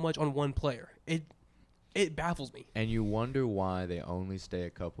just putting so much on one player? It baffles me. And you wonder why they only stay a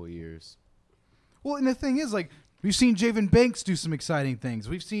couple years. Well, and the thing is, like, we've seen Javen Banks do some exciting things.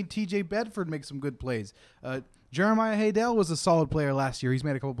 We've seen T.J. Bedford make some good plays. Jeremiah Haydell was a solid player last year. He's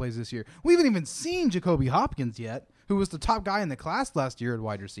made a couple plays this year. We haven't even seen Jacoby Hopkins yet, who was the top guy in the class last year at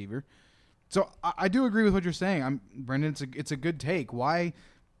wide receiver. So I do agree with what you're saying. Brendan, it's a good take. Why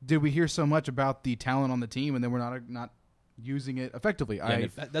did we hear so much about the talent on the team and then we're not using it effectively? Yeah,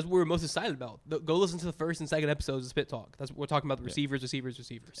 that's what we're most excited about. Go listen to the first and second episodes of Spit Talk. That's what we're talking about, the receivers.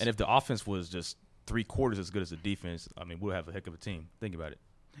 And if the offense was just 3/4 as good as the defense, I mean, we'll have a heck of a team. Think about it.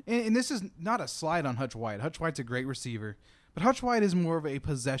 And this is not a slide on Hutch White. Hutch White's a great receiver. But Hutch White is more of a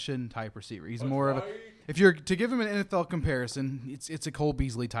possession-type receiver. He's more of a – if you're to give him an NFL comparison, it's a Cole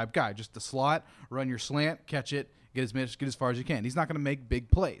Beasley-type guy. Just the slot, run your slant, catch it, get as far as you can. He's not going to make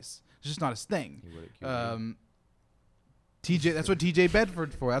big plays. It's just not his thing. That's what T.J.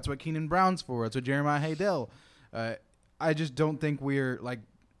 Bedford's for. That's what Keenan Brown's for. That's what Jeremiah Haydell. I just don't think we're, like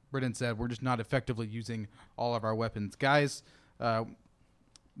Brendan said, we're just not effectively using all of our weapons. Guys,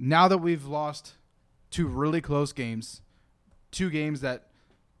 now that we've lost 2 really close games – 2 games that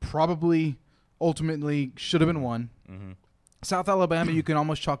probably ultimately should have been won. Mm-hmm. South Alabama, you can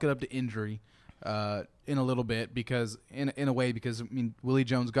almost chalk it up to injury in a little bit because in a way because I mean Willie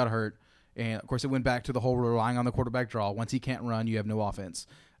Jones got hurt and of course it went back to the whole relying on the quarterback draw. Once he can't run, you have no offense.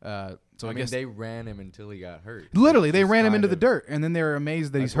 So I guess they ran him until he got hurt. Literally, they ran him into the dirt, and then they were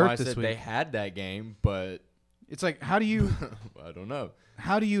amazed that he's hurt this week. They had that game, but it's like how do you? I don't know.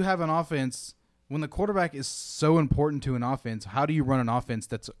 How do you have an offense? When the quarterback is so important to an offense, how do you run an offense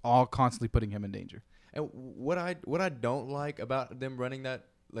that's all constantly putting him in danger? And what I don't like about them running that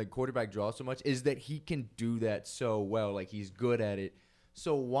like quarterback draw so much is that he can do that so well. Like he's good at it.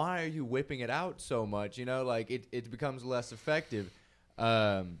 So why are you whipping it out so much? You know, like it becomes less effective.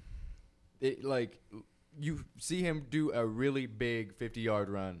 Like you see him do a really big 50-yard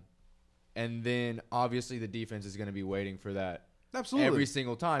run, and then obviously the defense is going to be waiting for that. Absolutely. Every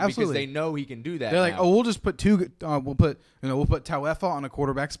single time because they know he can do that. They're like, we'll just put we'll put Tauefa on a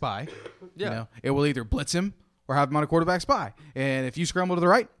quarterback spy. Yeah. You know, it will either blitz him or have him on a quarterback spy. And if you scramble to the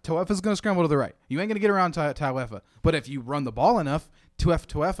right, Tauefa's going to scramble to the right. You ain't going to get around Tauefa. But if you run the ball enough,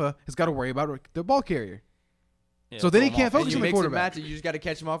 Tauefa has got to worry about the ball carrier. Yeah, so then he can't focus on the quarterback. You just got to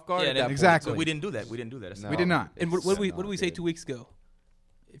catch him off guard. Yeah, exactly. So we didn't do that. No. We did not. And what did we say 2 weeks ago?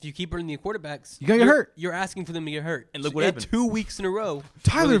 If you keep running the quarterbacks, you're going to get hurt. You're asking for them to get hurt. And look what happened. 2 weeks in a row.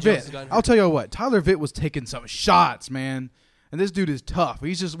 Tyler Vitt. I'll tell you what. Tyler Vitt was taking some shots, man. And this dude is tough.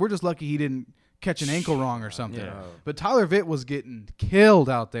 We're just lucky he didn't catch an ankle wrong or something. Yeah. But Tyler Vitt was getting killed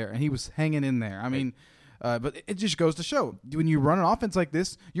out there, and he was hanging in there. I mean, but it just goes to show. When you run an offense like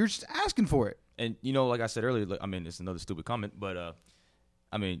this, you're just asking for it. And, you know, like I said earlier, I mean, it's another stupid comment, but,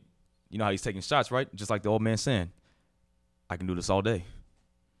 I mean, you know how he's taking shots, right? Just like the old man saying. I can do this all day.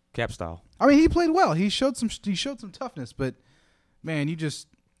 Cap style. I mean, he played well. He showed some toughness, but man, it's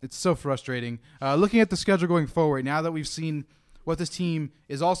so frustrating. Looking at the schedule going forward, now that we've seen what this team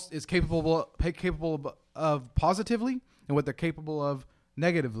is capable of positively and what they're capable of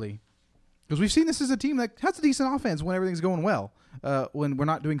negatively, because we've seen this as a team that has a decent offense when everything's going well. When we're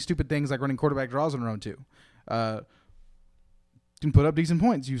not doing stupid things like running quarterback draws on our own too. Can put up decent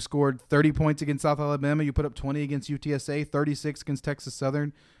points. You scored 30 points against South Alabama. You put up 20 against UTSA, 36 against Texas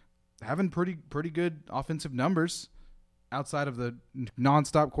Southern. Having pretty good offensive numbers outside of the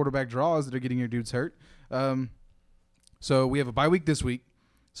nonstop quarterback draws that are getting your dudes hurt. So we have a bye week this week.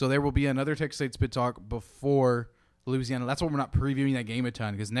 So there will be another Texas State Spit Talk before Louisiana. That's why we're not previewing that game a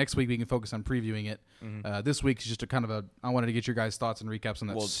ton, because next week we can focus on previewing it. This week is just I wanted to get your guys' thoughts and recaps on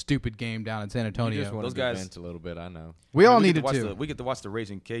that stupid game down in San Antonio. You just want Those to guys vent a little bit. I know. We all get needed to. We get to watch the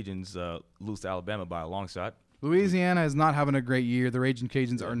Raging Cajuns lose to Alabama by a long shot. Louisiana is not having a great year. The Raging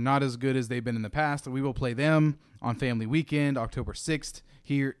Cajuns are not as good as they've been in the past. We will play them on Family Weekend, October 6th,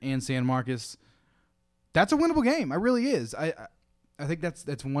 here in San Marcos. That's a winnable game. It really is. I think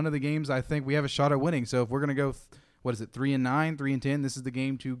that's one of the games I think we have a shot at winning. So if we're going to go, 3-9, 3-10, this is the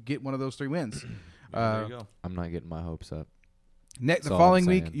game to get one of those 3 wins. There you go. I'm not getting my hopes up. The following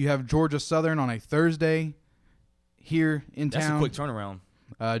week, you have Georgia Southern on a Thursday here in town. That's a quick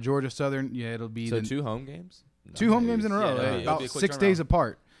turnaround. Georgia Southern, it'll be 2 home games? 2 home games in a row, it'll be a about quick 6 turnaround. days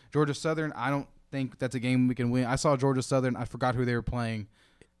apart. Georgia Southern, I don't think that's a game we can win. I saw Georgia Southern. I forgot who they were playing.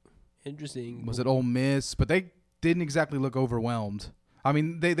 Interesting. Was it Ole Miss? But they didn't exactly look overwhelmed. I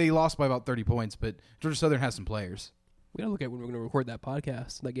mean, they lost by about 30 points, but Georgia Southern has some players. We gotta look at when we're gonna record that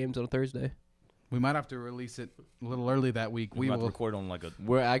podcast. That game's on a Thursday. We might have to release it a little early that week. We will will record on like a.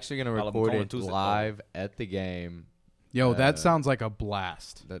 We're actually going to Alabama record it Tuesday. live at the game. Yo, that sounds like a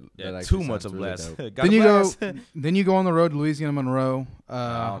blast. That Too actually much sounds of really blast. dope. Then you go on the road to Louisiana Monroe. I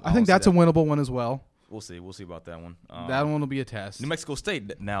I think don't that's see a winnable one as well. We'll see. We'll see about that one. That one will be a test. New Mexico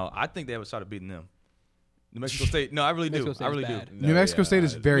State. Now, I think they have a shot at beating them. New Mexico State. No, I really do. Mexico I really State's do. bad. New Mexico State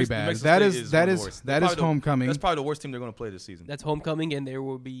is very New bad. Mexico That State is one of the worst. is Probably the- homecoming. That's probably the worst team they're going to play this season. That's homecoming, and there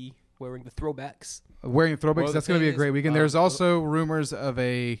will be wearing the throwbacks. Wearing throwbacks. Well, That's the going to be a thing great is, weekend. There's also rumors of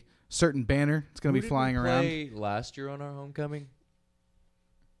a certain banner. It's going to be flying around. Play last year on our homecoming,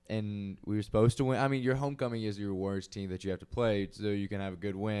 and we were supposed to win. I mean, your homecoming is your worst team that you have to play, so you can have a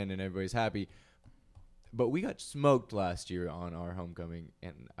good win and everybody's happy. But we got smoked last year on our homecoming,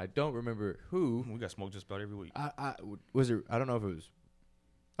 and I don't remember who. We got smoked just about every week. Was it? I don't know if it was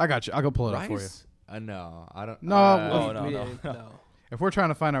I got you. I'll go pull it Rice. up for you. No, I don't. No, no, We no. didn't- no. If we're trying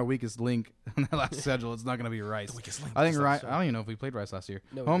to find our weakest link on the last schedule, it's not going to be Rice. I think Rice. I don't even know if we played Rice last year.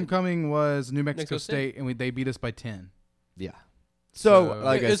 No, we Homecoming was New Mexico Mexico State, and they beat us by 10. Yeah. So, So,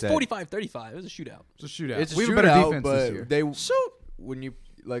 like it I was said, 45-35. It was a shootout. It's a shootout. it's a we have shootout, a better defense but this year. they when you,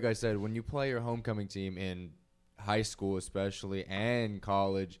 like I said, when you play your homecoming team in high school, especially and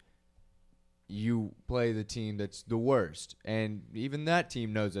college, you play the team that's the worst, and even that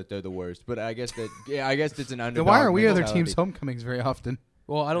team knows that they're the worst. But I guess I guess it's an underdog. Then why aren't we other mentality. teams' homecomings very often?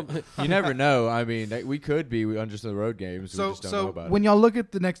 Well, I don't. You never know. I mean, we could be under the road games. We just don't know about when it. y'all look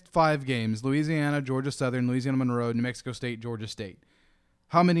at the next 5 games, Louisiana, Georgia Southern, Louisiana Monroe, New Mexico State, Georgia State,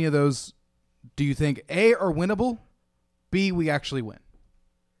 how many of those do you think, A, are winnable, B, we actually win?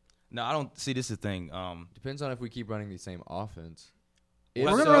 No, I don't see this as a thing. Depends on if we keep running the same offense. We're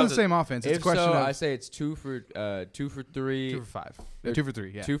going to run the same offense. It's If a question so, of I say it's 2 for 3. 2 for 5. Or 2 for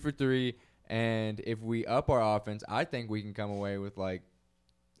 3, yeah. 2 for 3. And if we up our offense, I think we can come away with like.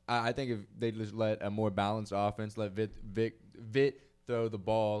 I think if they just let a more balanced offense, let Vitt throw the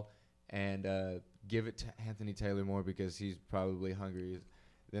ball and give it to Anthony Taylor more because he's probably hungry,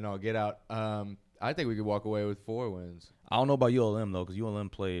 then I'll get out. I think we could walk away with 4 wins. I don't know about ULM, though, because ULM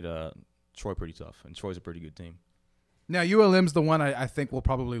played Troy pretty tough, and Troy's a pretty good team. Now, ULM's the one I think we'll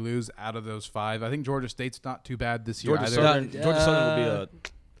probably lose out of those 5. I think Georgia State's not too bad this year either. Georgia Southern will be a.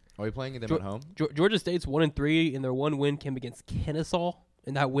 Are we playing them at home? Georgia State's 1-3, and their one win came against Kennesaw,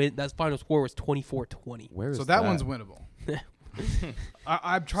 and that final score was 24-20. Where is So that one's winnable.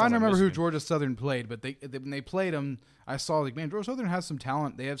 I'm trying to remember who Michigan. Georgia Southern played, but when they played them, I saw like, man, Georgia Southern has some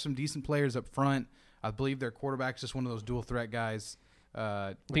talent. They have some decent players up front. I believe their quarterback's just one of those dual threat guys.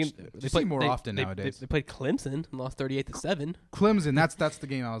 Which they see more often nowadays. They played Clemson and lost 38-7. Clemson, that's the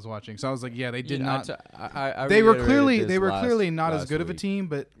game I was watching. So I was like, yeah, they did not. I They were reiterated clearly this not as last good of a week. team,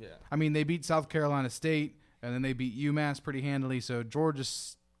 but I mean, they beat South Carolina State and then they beat UMass pretty handily. So Georgia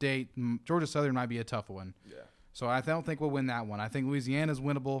Southern might be a tough one. Yeah. So I don't think we'll win that one. I think Louisiana's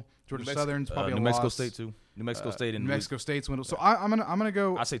winnable. Georgia Southern's probably New a Mexico loss. State too. New Mexico State and New Mexico State's winnable. So I'm gonna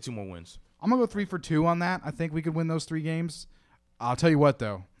go. I say 2 more wins. I'm gonna go 3 for 2 on that. I think we could win those 3 games. I'll tell you what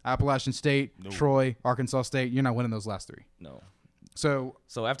though, Appalachian State, Troy, Arkansas State, you're not winning those last 3. No. So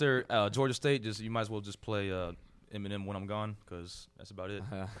after Georgia State, you might as well just play Eminem when I'm gone, because that's about it.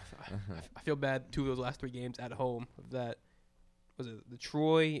 I feel bad. 2 of those last 3 games at home. That was it. The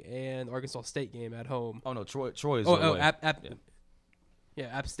Troy and Arkansas State game at home. Oh no, Troy is.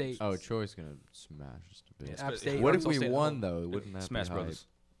 App State. Oh, Troy's gonna smash us to bits. Yeah, App State. What if Arkansas we State won though? Wouldn't that Smash be Brothers?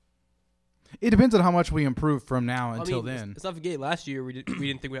 it depends on how much we improve from now until then. Let's not forget last year we didn't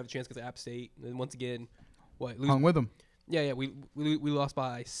think we'd have a chance against App State, and then once again, Hung with them. Yeah, we lost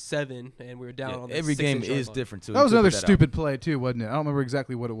by 7, and we were down on the every 6-inch game yard is line. different too. That was another stupid play too, wasn't it? I don't remember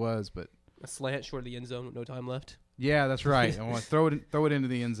exactly what it was, but A slant short of the end zone with no time left. yeah, that's right. I want to throw it into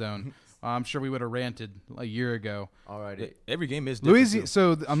the end zone. I'm sure we would have ranted a year ago. Alrighty. Every game is different. Louisiana.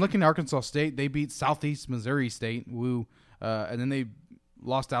 So I'm looking at Arkansas State. They beat Southeast Missouri State. Woo. And then they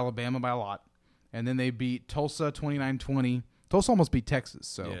lost to Alabama by a lot. And then they beat Tulsa 29-20. Tulsa almost beat Texas.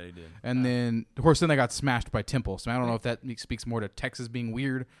 So Yeah, they did. And then of course they got smashed by Temple. So I don't know if that speaks more to Texas being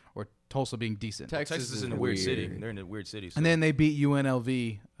weird or Tulsa being decent. Texas is in a weird city. They're in a weird city. So. And then they beat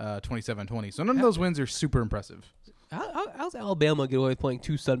UNLV 27-20. So none of those wins are super impressive. How's Alabama get away with playing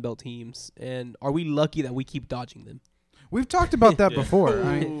 2 Sun Belt teams? And are we lucky that we keep dodging them? We've talked about that before.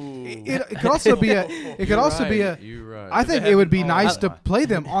 I mean, it could also be a. It could also be a. You're right. I think it would be nice to play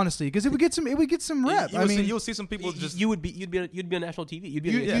them honestly because it would get some. It would get some rep. I mean, you'll see some people just. You'd be on national TV. You'd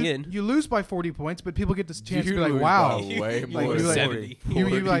be on ESPN. you lose by 40 points, but people get this chance to be You like, lose "Wow!" by way Like, more you're than like, 70.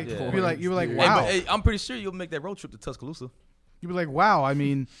 you're like, Yeah. you're like, Hey, "Wow!" Hey, I'm pretty sure you'll make that road trip to Tuscaloosa. You'd be like, "Wow!" I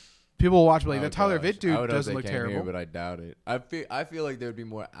mean, people will watch like Oh, that. Tyler gosh. Vitt I dude would hope doesn't they look came terrible. Here, but I doubt it. I feel like there would be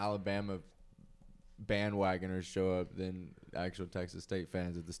more Alabama bandwagoners show up than actual Texas State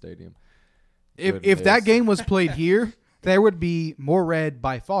fans at the stadium. If that game was played here, there would be more red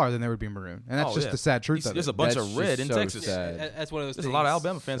by far than there would be maroon, and that's Oh, just yeah. the sad truth of There's it. a bunch That's of red just in so Texas. sad. That's one of those There's things. a lot of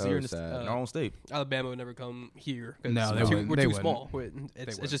Alabama fans So here in sad. our own state. Alabama would never come here. 'Cause No, they wouldn't. we're They too wouldn't. small.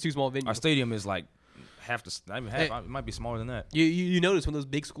 It's just too small venue. Our stadium is like half the. Not even half. Hey. It might be smaller than that. You notice when those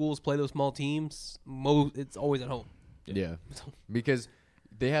big schools play those small teams, it's always at home. Yeah, because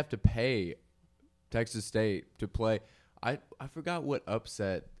they have to pay Texas State to play. I forgot what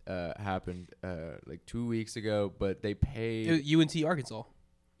upset happened like 2 weeks ago, but they paid. UNT Arkansas.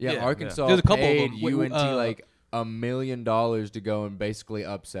 Yeah, Yeah, Arkansas There's a couple of paid them. UNT like $1 million to go and basically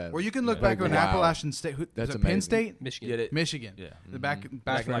upset. Or you can look Like, back on wow. Appalachian State. That's was it Penn amazing. State, Michigan. Yeah, Michigan. Yeah. The back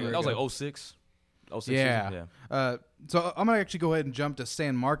That from was like 06. 06 Yeah. season, So I'm gonna actually go ahead and jump to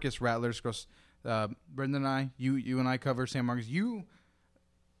San Marcos Rattlers. Because Brendan and I, you and I cover San Marcos. You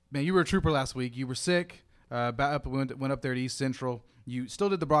were a trooper last week. You were sick. Went up there to East Central. You still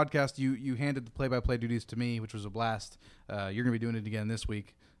did the broadcast. You handed the play-by-play duties to me, which was a blast. You're gonna be doing it again this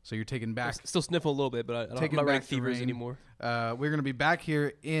week. So you're taking back. Still sniffle a little bit, but I'm Taking not back writing the fevers reign. anymore. We're gonna be back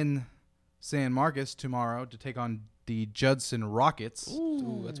here in San Marcos tomorrow to take on the Judson Rockets.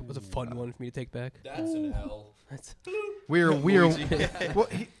 Ooh, that's a fun one for me to take back. That's an L. We're well,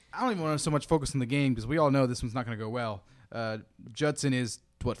 I don't even want to so much focus on the game because we all know this one's not going to go well. Judson is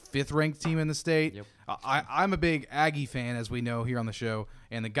what, 5th ranked team in the state. Yep. I'm a big Aggie fan, as we know here on the show.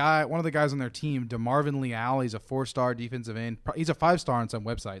 And one of the guys on their team, DeMarvin Leal, he's a 4-star defensive end. He's a 5-star on some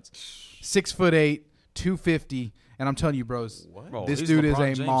websites. 6'8", 250, and I'm telling you, bros, Bro, this he's dude is LeBron a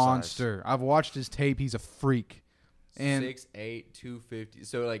James size. monster. I've watched his tape. He's a freak. And 6'8", 250.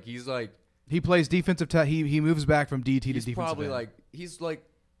 So like he's like he plays defensive. He moves back from DT to he's defensive probably end. he's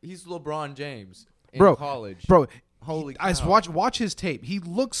LeBron James in Bro, college. Bro, Holy I cow. watch his tape. He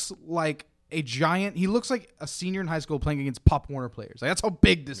looks like a giant. He looks like a senior in high school playing against Pop Warner players. Like, that's how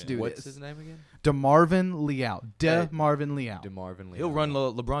big this dude What's is. his name again? DeMarvin Leal. DeMarvin Leal. DeMarvin Leal. He'll run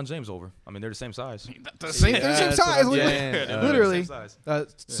LeBron James over. I mean, they're the same size. The same, Yeah, same that's what size. I'm Literally. saying. Literally. Same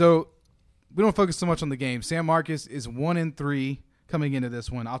size. So we don't focus so much on the game. San Marcos is 1-3 coming into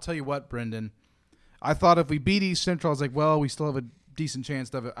this one. I'll tell you what, Brendan. I thought if we beat East Central, I was like, well, we still have a decent chance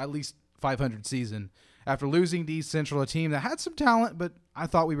to have at least 500 season. After losing to East Central, a team that had some talent, but I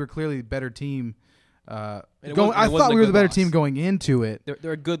thought we were clearly the better team. I thought we were the better team going into it.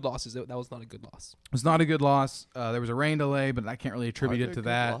 There are good losses. That was not a good loss. It was not a good loss. There was a rain delay, but I can't really attribute it to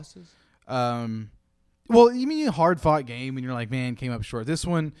that. Losses? Well, you mean a hard-fought game, and you're like, man, came up short. This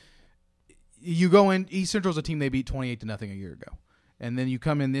one, you go in. East Central's a team they beat 28-0 a year ago, and then you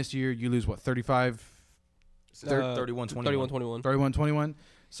come in this year, you lose what 35, 31-21. 31-21.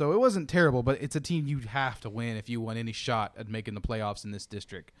 So it wasn't terrible, but it's a team you have to win if you want any shot at making the playoffs in this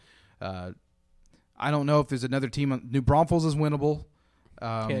district. I don't know if there's another team. New Braunfels is winnable.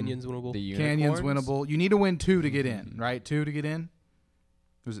 Canyon's winnable. The Canyon's Unicorns? winnable. You need to win 2 to get in, right? 2 to get in.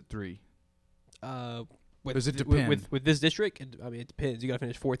 Or is it 3? Does it depend? With this district? It depends. You got to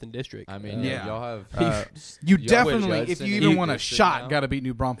finish 4th in district. I mean, Yeah. y'all have. You y'all definitely, with if Judson you in even your want a district shot, now? got to beat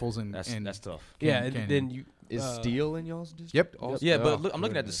New Braunfels and That's tough. yeah, Canyon. and then you. Is Steel in y'all's district? Yep. Also? Yeah, but Oh, look, I'm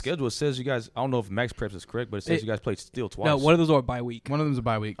looking at the goodness. schedule. It says you guys. I don't know if Max Preps is correct, but it says you guys played Steel twice. No, one of those are bye week. One of them's a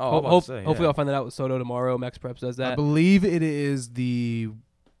bye week. Oh, I was about to say, Hopefully, yeah. I'll find that out with Soto tomorrow. Max Preps does I that. believe it is the.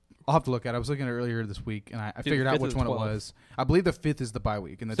 I'll have to look at it. I was looking at it earlier this week, and I figured out 5th which or one it 12th. was. I believe the 5th is the bye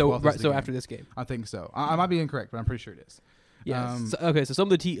week, and the So 12th right, is the so game. after this game. I think so. I might be incorrect, but I'm pretty sure it is. Yeah. Um, Okay, so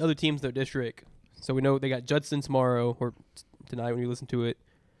some of the other teams in their district. So we know they got Judson tomorrow or tonight when you listen to it.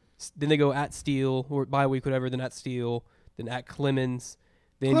 Then they go at Steele or bye week, whatever. Then at Steele. Then at Clemens.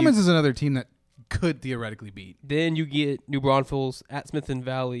 Then Clemens is another team that could theoretically beat. Then you get New Braunfels at Smithson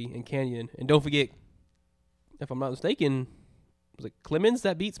Valley and Canyon. And don't forget, if I'm not mistaken, was it Clemens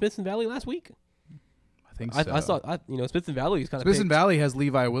that beat Smithson Valley last week? I think so. I saw, Smithson Valley is kind of Smithson Valley has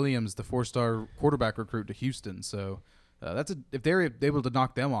Levi Williams, the 4-star quarterback recruit to Houston. So if they're able to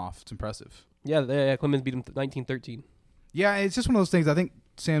knock them off, it's impressive. Yeah, Clemens beat them 19-13. Yeah, it's just one of those things. I think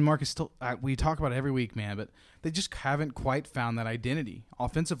San Marcos still. We talk about it every week, man, but they just haven't quite found that identity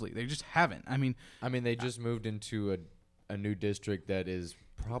offensively. They just haven't. I mean, they just moved into a new district that is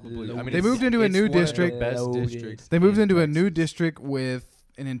probably. They it's- moved into a it's new one of the district. best Loaded. districts. They moved in into a new Texas. district with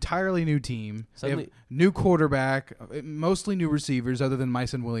an entirely new team. They have Suddenly- new quarterback, mostly new receivers, other than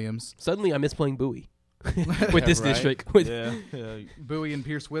Myson Williams, Suddenly, I miss playing Bowie with this Right? district. With Yeah. Bowie, and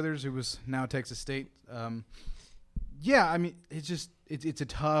Pierce Withers, who was now at Texas State. Yeah, I mean, it's a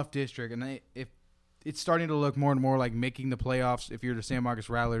tough district, and if it's starting to look more and more like making the playoffs. If you're the San Marcos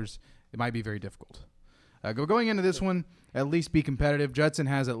Rattlers, it might be very difficult. Going into this one, at least be competitive. Judson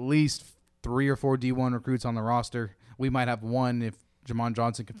has at least 3 or 4 D1 recruits on the roster. We might have one if Jamon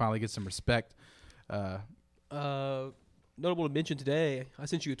Johnson can finally get some respect. Notable to mention today, I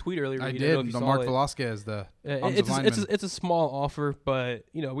sent you a tweet earlier. I you don't know if did. you saw Mark it. Velasquez, the offensive lineman. It's a small offer, but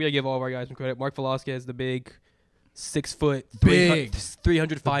we gotta give all of our guys some credit. Mark Velasquez, the big 6 foot, Big.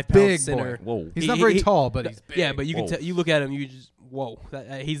 305 pound Big center. boy. Whoa. He's not very tall, but he's big. Yeah, but you can Whoa. you look at him, you just whoa.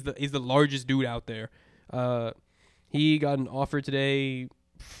 He's the largest dude out there. He got an offer today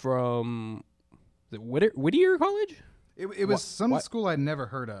from is it Whittier College. It was some school I'd never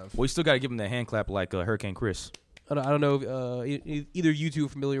heard of. Well, you still got to give him that hand clap like Hurricane Chris. I don't know if either you two are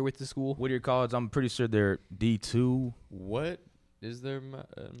familiar with the school. Whittier College, I'm pretty sure they're D2. What is their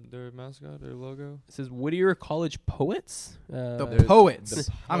mascot, their logo? It says Whittier College Poets. The There's Poets.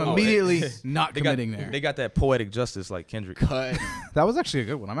 the I'm Poets. immediately not They got, committing there. they got that poetic justice like Kendrick. Cut. That was actually a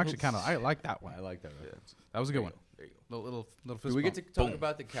good one. I'm actually I like that one. I like that. Reference. That was a good one. Little fist Do we get to bump. talk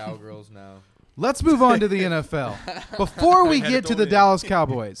about the Cowgirls now? Let's move on to the NFL. Before we get to the Dallas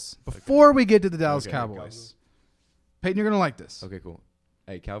Cowboys. Peyton, you're going to like this. Okay, cool.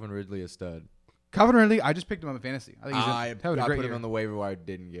 Hey, Calvin Ridley, a stud. Calvin Ridley, I just picked him up in fantasy. I think he's I having a put great him year. on the waiver wire.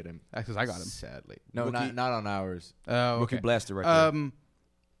 Didn't get him. That's because I got him. Sadly. No, Rookie. not on ours. Oh, Rookie okay. blaster right there.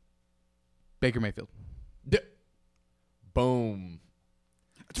 Baker Mayfield. Boom.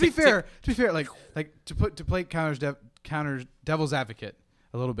 To be fair, like to play counter devil's advocate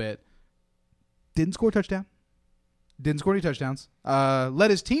a little bit. Didn't score a touchdown. Didn't score any touchdowns. Led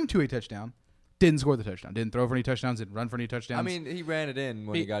his team to a touchdown. Didn't score the touchdown. Didn't throw for any touchdowns. Didn't run for any touchdowns. I mean, he ran it in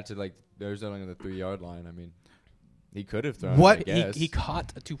when he got to there's only on the 3-yard line. I mean, he could have thrown. What? It, I guess. He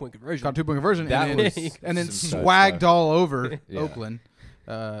caught a 2-point conversion. got 2-point conversion That and then, was and then some stud swagged stuff. all over Yeah. Oakland.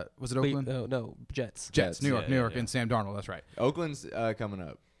 Was it Wait, Oakland? no, Jets. Jets, New York, yeah, and Sam Darnold. That's right. Oakland's coming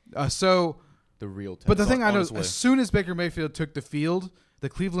up. So, The real test. but the thing I on know, its way. as soon as Baker Mayfield took the field, the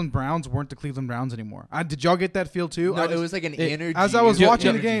Cleveland Browns weren't the Cleveland Browns anymore. Did y'all get that feel too? No, I it just- was like an energy. As I was Joe- watching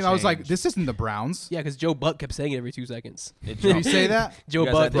the energy game, I was like, change. "This isn't the Browns." Yeah, because Joe Buck kept saying it every 2 seconds. Did you say that? Joe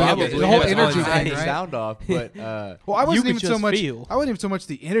guys Buck. had they that? have Probably. it- The whole they have it energy on thing, tape. right? Sound off, but Well, I wasn't You could even so just much. feel. I wasn't even so much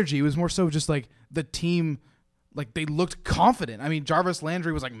the energy. It was more so just like the team, like they looked confident. I mean, Jarvis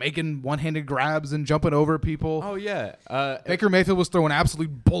Landry was like making one-handed grabs and jumping over people. oh yeah, Baker Mayfield was throwing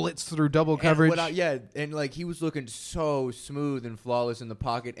absolute bullets through double coverage. and like he was looking so smooth and flawless in the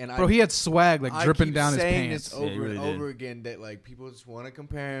pocket, and Bro, he had swag like I dripping keep down his saying pants. this over he really and did. over again that like people just want to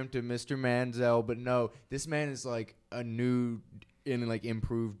compare him to Mr. Manziel, but no, this man is like a new and like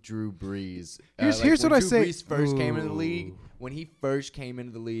improved Drew Brees. Here's when what I Drew say- Brees first came into the league. Ooh. When he first came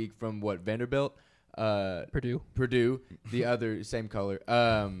into the league from Vanderbilt, Purdue. the other same color.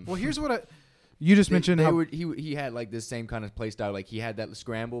 Well, here's what you just mentioned. They How, were, he had like this same kind of play style. Like he had that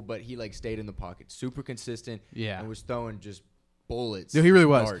scramble, but he like stayed in the pocket, super consistent. Yeah. and was throwing just bullets. no, he really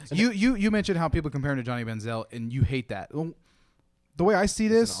was. darts. You mentioned how people compare him to Johnny Manziel, and you hate that. Well, the way I see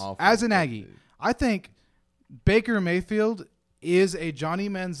It's an this awful as an pick, Aggie, dude. I think Baker Mayfield is a Johnny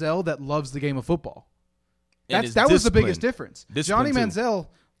Manziel that loves the game of football. And That was the disciplined. biggest difference. Disciplined, Johnny too. Manziel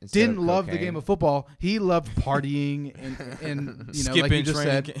Instead of didn't love the cocaine. game of football. He loved partying and like you Skipping just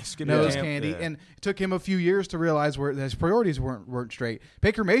training said, skipping nose camp, candy. yeah. And it took him a few years to realize where his priorities weren't straight.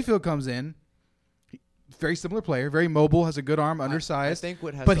 Baker Mayfield comes in, very similar player, very mobile, has a good arm, undersized. I think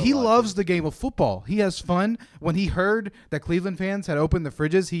what has but a he lot loves to- the game of football. He has fun. When he heard that Cleveland fans had opened the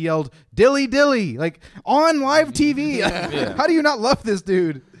fridges, he yelled "Dilly Dilly!" like on live TV. Yeah. How do you not love this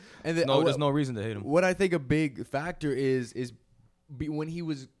dude? And There's no reason to hate him. What I think a big factor is when he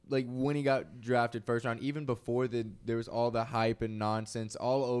was like when he got drafted first round, even before there was all the hype and nonsense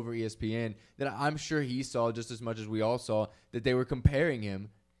all over ESPN, that I'm sure he saw just as much as we all saw that they were comparing him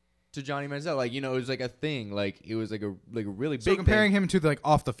to Johnny Manziel. Like, it was like a thing. Like it was like a really So big comparing thing. him to the,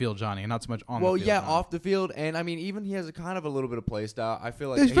 off the field Johnny, and not so much on Well, the field. yeah, Johnny. off the field, and I mean, even he has a kind of a little bit of play style. I feel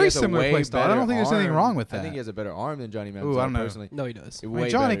like It's he very has a similar way play style. I don't better think there's anything arm. wrong with I that. think he has a better arm than Johnny Manziel. Ooh, I don't know. Personally, No, he does. I mean, Way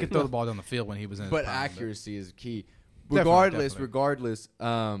Johnny better. could throw the ball down the field when he was in his But prime, accuracy is key. Definitely, Regardless.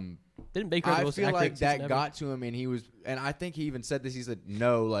 Didn't Baker have the I most feel accurate like season that ever? got to him, and he was, and I think he even said this. He said,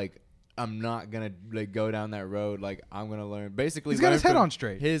 "No, like I'm not gonna like go down that road. Like I'm gonna learn. Basically, He's got learn his head from on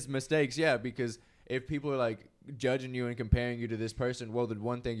straight. His mistakes, yeah. Because if people are like judging you and comparing you to this person, well, the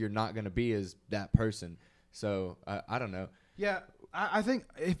one thing you're not gonna be is that person. So I don't know. Yeah, I think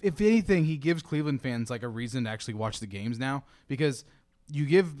if anything, he gives Cleveland fans like a reason to actually watch the games now, because you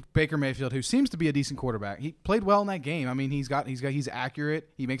give Baker Mayfield, who seems to be a decent quarterback, he played well in that game. I mean, he's accurate.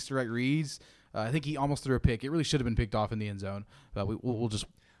 He makes the right reads. I think he almost threw a pick. It really should have been picked off in the end zone. But we'll just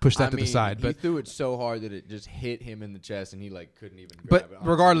push that I to mean, the side. he But threw it so hard that it just hit him in the chest, and he like couldn't even grab but it.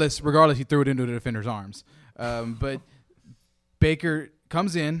 regardless, he threw it into the defender's arms. But Baker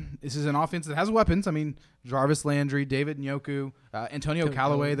comes in. This is an offense that has weapons. I mean, Jarvis Landry, David Njoku, Antonio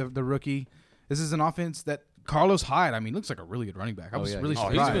Callaway, the rookie. This is an offense that Carlos Hyde, I mean, looks like a really good running back. I was really he's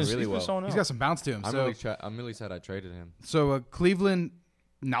surprised. been really well. showing He's out. got some bounce to him. I'm really sad I traded him. So Cleveland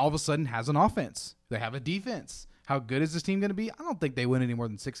now all of a sudden has an offense. They have a defense. How good is this team going to be? I don't think they win any more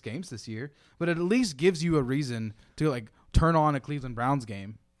than 6 games this year, but it at least gives you a reason to like turn on a Cleveland Browns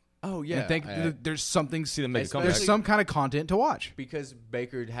game. Oh yeah, and think there's something. See them make a Especially- comeback. There's some kind of content to watch. because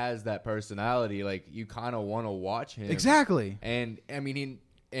Baker has that personality. Like you kind of want to watch him. Exactly. And I mean,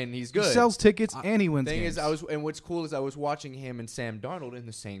 he's He good. sells tickets and he wins Thing games. is, and what's cool is I was watching him and Sam Darnold in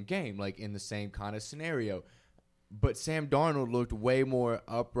the same game, like in the same kind of scenario. But Sam Darnold looked way more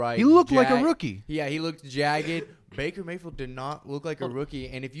upright. He looked like a rookie. Yeah, he looked jagged. Baker Mayfield did not look like a rookie.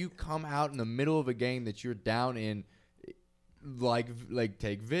 And if you come out in the middle of a game that you're down in, like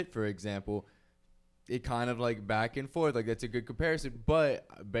take Vitt for example, it kind of like back and forth. Like that's a good comparison. But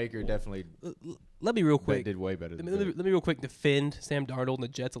Baker definitely Let me real quick. did way better. Let Than me, Vitt. let me real quick defend Sam Darnold and the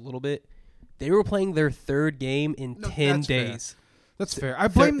Jets a little bit. They were playing their third game in 10 that's fair. days. That's fair. I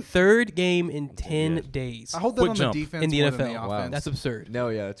blame. Third game in 10 days I hold that Quick on jump. the defense in the more than NFL. the offense. That's absurd. No,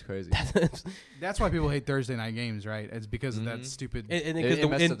 yeah, that's crazy. That's why people hate Thursday night games, right? It's because of that stupid. And It because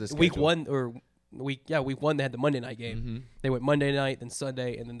messed up the week schedule. one or week one they had the Monday night game. They went Monday night, then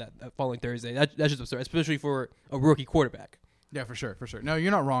Sunday, and then that following Thursday. That's just absurd, especially for a rookie quarterback. Yeah, for sure. No, you're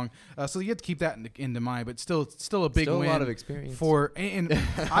not wrong. So you have to keep that into mind, but still a big Still a win. lot of experience. For and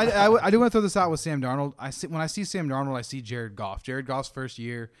I do want to throw this out with Sam Darnold. When I see Sam Darnold, I see Jared Goff. Jared Goff's first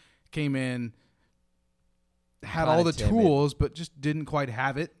year came in, had all the Kinda timid. tools, but just didn't quite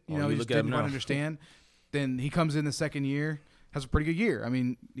have it. You know, you he just look at him didn't quite now. understand. Then he comes in the second year, has a pretty good year. I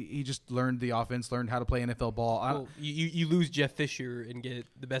mean, he just learned the offense, learned how to play NFL ball. Well, you lose Jeff Fisher and get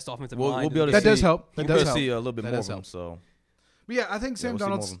the best offensive We'll line. be able to That see, does help. We'll That be able does to help. see a little bit That more does of him. help. So But yeah, I think Sam we'll see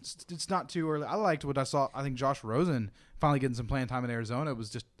more of Darnold's. It's not too early. I liked what I saw. I think Josh Rosen finally getting some playing time in Arizona. It was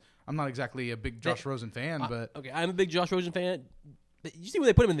just. I'm not exactly a big Josh Rosen fan, but Okay, I'm a big Josh Rosen fan. You see when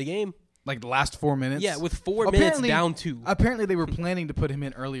they put him in the game? like the last 4 minutes. Yeah, with 4 minutes Apparently- down 2. Apparently, they were planning to put him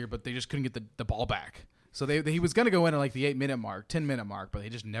in earlier, but they just couldn't get the ball back. So he was going to go in at like the 8-minute mark, 10-minute mark, but they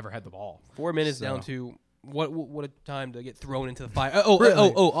just never had the ball. 4 minutes So- down 2. What a time to get thrown into the fire. Really?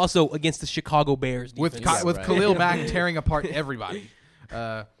 Also against the Chicago Bears With defense. with right. Khalil Mack tearing apart everybody.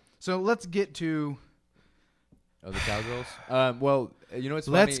 So let's get to Oh, the Cowgirls. Well, you know what's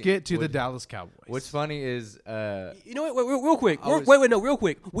funny? let's get to the What- Dallas Cowboys. What's funny is You know what? Real quick. I was- Real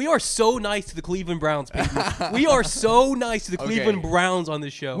quick. We are so nice to the Cleveland Browns, people. We are so nice to the Okay. Cleveland Browns on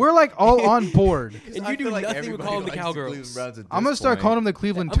this show. We're like all on board. and I you do feel like nothing but everybody call them the likes Cowgirls. Cleveland Browns at I'm this gonna start point. calling them the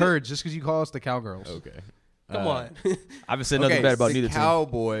Cleveland I'm gonna- Turds just because you call us the Cowgirls. Okay. Come on. I haven't said nothing bad about the neither team.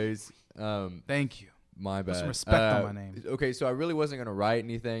 Cowboys. Thank you. My bad. some respect on my name. Okay, so I really wasn't gonna write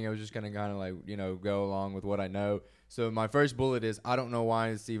anything. I was just gonna kind of like go along with what I know. So my first bullet is, I don't know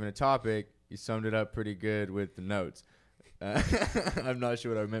why it's even a topic. You summed it up pretty good with the notes. I'm not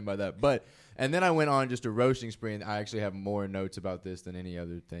sure what I meant by that. And then I went on just a roasting spree, and I actually have more notes about this than any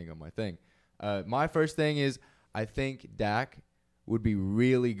other thing on my thing. My first thing is, I think Dak would be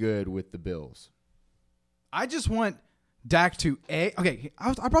really good with the Bills. I just want Dak to okay.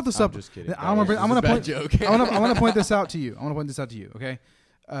 I brought this I'm up. just kidding. I'm gonna point. Joke. I want to point this out to you. I want to point this out to you. Okay,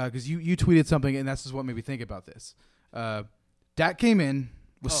 because you tweeted something, and that's just what made me think about this. Dak came in,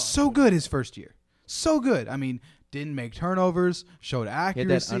 was so good his first year, so good. I mean, didn't make turnovers, showed accuracy.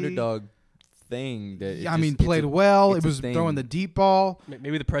 He had that underdog thing that played well. It a was thing. throwing the deep ball.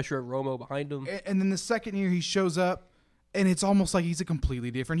 Maybe the pressure of Romo behind him. And then the second year he shows up, and it's almost like he's a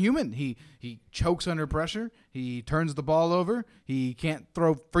completely different human. He chokes under pressure. He turns the ball over. He can't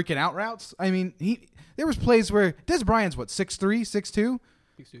throw freaking out routes. I mean, there was plays where Des Bryant's 6'3", 6'2".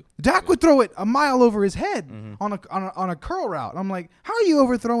 Dak would throw it a mile over his head on a curl route. I'm like, how are you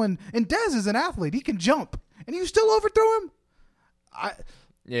overthrowing? And Des is an athlete. He can jump, and you still overthrow him?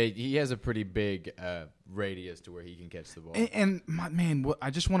 Yeah, he has a pretty big radius to where he can catch the ball. And my man, I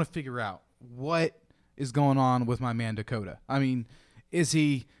just want to figure out what is going on with my man Dakota. I mean, is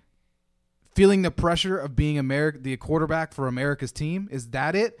he feeling the pressure of being the quarterback for America's team? Is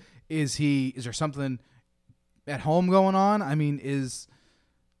that it? Is there something at home going on? I mean,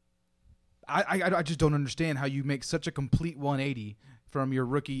 I just don't understand how you make such a complete 180 from your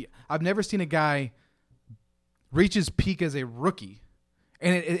rookie. I've never seen a guy reach his peak as a rookie.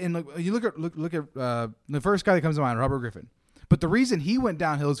 And you look at the first guy that comes to mind, Robert Griffin. But the reason he went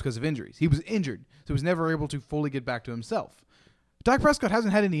downhill is because of injuries. He was injured, so he was never able to fully get back to himself. Dak Prescott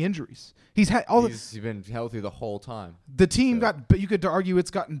hasn't had any injuries. He's been healthy the whole time. The team but you could argue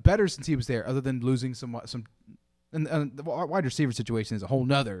it's gotten better since he was there, other than losing some. And the wide receiver situation is a whole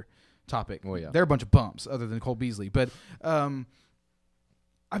nother topic. Well, yeah. They're a bunch of bumps, other than Cole Beasley. But I've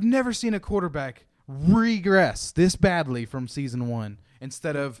never seen a quarterback regress this badly from season one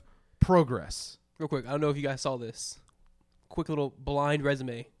instead of progress. Real quick, I don't know if you guys saw this. Quick little blind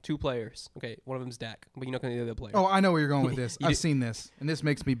resume. 2 players. Okay, one of them's Dak, but you're not going to know the other player. Oh, I know where you're going with this. I've seen this, and this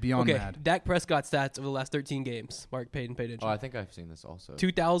makes me beyond mad. Dak Prescott stats over the last 13 games. Mark paid attention. Oh, I think I've seen this also.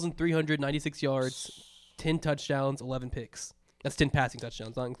 2,396 yards, 10 touchdowns, 11 picks. That's 10 passing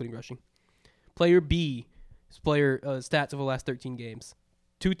touchdowns, not including rushing. Player B, stats over the last 13 games.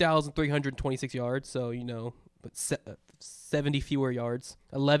 2,326 yards, so, but 70 fewer yards.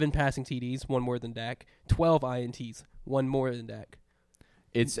 11 passing TDs, one more than Dak. 12 INTs, one more than Dak.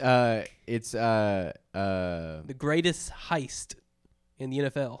 It's the greatest heist in the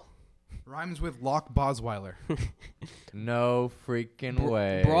NFL. Rhymes with Locke Bosweiler. No freaking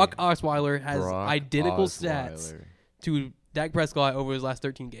way. Brock Osweiler has identical stats to Dak Prescott over his last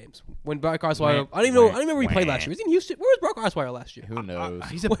 13 games. When Brock Osweiler, I don't remember where he played last year. Was he in Houston? Where was Brock Osweiler last year? Who knows?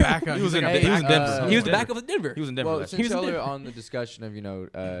 He's a backup. He was in Denver. He was the backup of Denver. He was in Denver. Well, since y'all are on the discussion of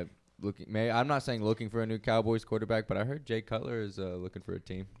I'm not saying looking for a new Cowboys quarterback, but I heard Jay Cutler is looking for a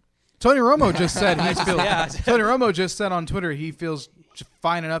team. Tony Romo just said Tony Romo just said on Twitter he feels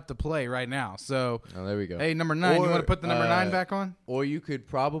fine enough to play right now. So there we go. Hey, number 9, you want to put the number 9 back on? Or you could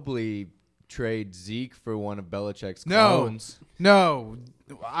probably trade Zeke for one of Belichick's No, clones. no.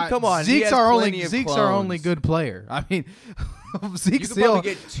 Come on, Zeke's our only good player. I mean, Zeke is the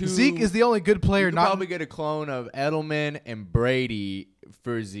only good player. You could probably get a clone of Edelman and Brady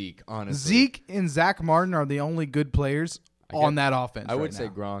for Zeke. Honestly, Zeke and Zach Martin are the only good players on that offense. I would say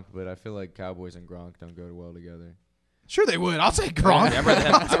Gronk, but I feel like Cowboys and Gronk don't go well together. Sure, they would. I'll say Gronk.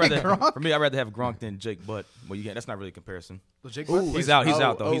 For me, I'd rather have Gronk than Jake Butt. Well, that's not really a comparison. Well, Jake He's out. He's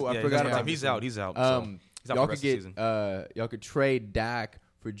out though. I forgot about He's out. He's out. Y'all could get y'all could trade Dak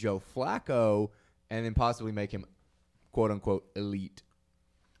for Joe Flacco and then possibly make him quote unquote elite.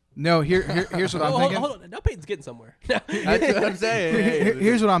 No, here's what I'm thinking. Hold on. Now Peyton's getting somewhere. That's what I'm saying.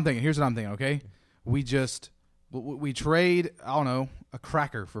 Here's what I'm thinking. Okay, we trade, I don't know, a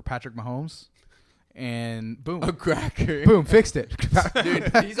cracker for Patrick Mahomes, and boom, A cracker. boom, fixed it.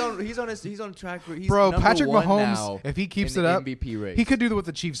 Dude, he's on track for Bro, number Patrick one Mahomes, now if he keeps in it the up, MVP race. he could do what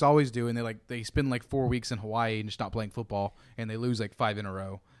the Chiefs always do, and they spend 4 weeks in Hawaii and just not playing football, and they lose 5 in a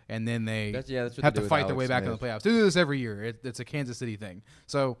row, and then they That's what have they to do fight with their way Alex back in Smith. the playoffs. They do this every year. It's a Kansas City thing.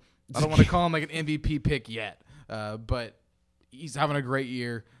 So I don't want to call him an MVP pick yet, but he's having a great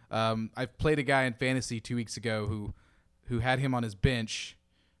year. I played a guy in fantasy 2 weeks ago who had him on his bench,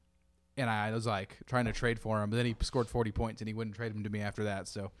 and I was trying to trade for him, but then he scored 40 points, and he wouldn't trade him to me after that.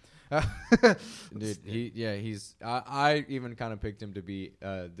 So, Dude, I even kind of picked him to be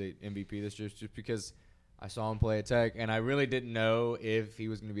the MVP this year just because I saw him play at Tech, and I really didn't know if he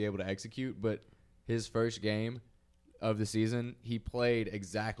was going to be able to execute. But his first game, of the season, he played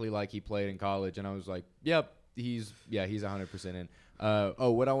exactly like he played in college, and I was like, "Yep, he's 100% in."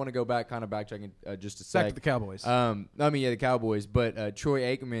 What I want to go back, kind of backtracking just a sec. Back to the Cowboys. The Cowboys, but Troy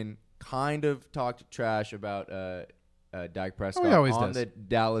Aikman kind of talked trash about Dak Prescott always on does. the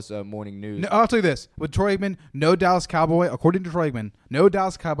Dallas Morning News. No, I'll tell you this: with Troy Aikman, no Dallas Cowboy, according to Troy Aikman, no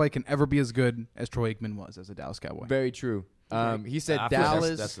Dallas Cowboy can ever be as good as Troy Aikman was as a Dallas Cowboy. Very true. He said I feel like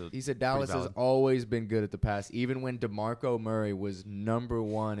Dallas. that's He said Dallas has valid. always been good at the pass, even when DeMarco Murray was number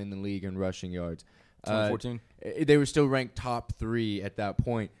 1 in the league in rushing yards. 2014. They were still ranked top 3 at that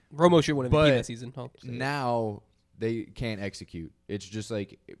point. Romo should win MVP But that season. Now they can't execute. It's just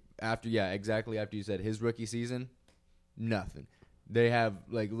like exactly after you said his rookie season, nothing. They have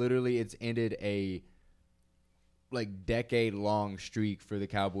literally it's ended a decade-long streak for the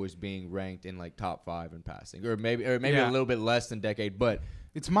Cowboys being ranked in top 5 in passing, or maybe a little bit less than decade, but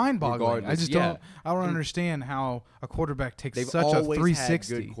It's mind-boggling. I regardless, just yeah. I don't understand how a quarterback takes they've such a always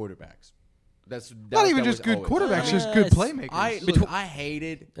 360. had good quarterbacks. Not even just good quarterbacks, just good playmakers. I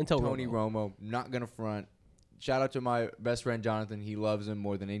hated Until Tony Romo. Not gonna front. Shout out to my best friend Jonathan. He loves him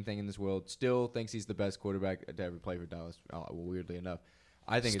more than anything in this world. Still thinks he's the best quarterback to ever play for Dallas. Weirdly enough,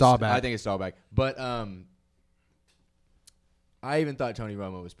 I think Staubach. it's Staubach. But I even thought Tony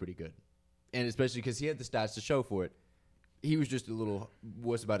Romo was pretty good, and especially because he had the stats to show for it. He was just a little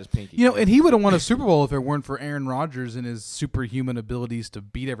wuss about his pinky. And he would have won a Super Bowl if it weren't for Aaron Rodgers and his superhuman abilities to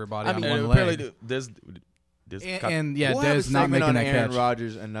beat everybody on one leg. We'll have a Dez not segment making on that Aaron catch.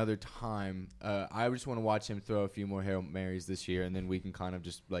 Rodgers another time. I just want to watch him throw a few more Hail Marys this year, and then we can kind of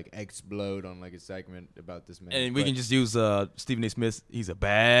just explode on a segment about this man. And we can just use Stephen A. Smith. He's a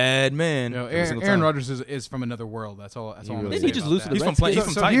bad man. every single Aaron time. Rodgers is from another world. That's all. That's all. I'm really gonna Didn't he say just about lose to that. the He's from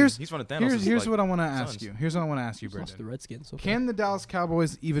Redskins? Titans. He's from the Thanos. Here's what I want to ask you. Here's what I want to ask you, Lost to the Brendan. Redskins. So far. Can the Dallas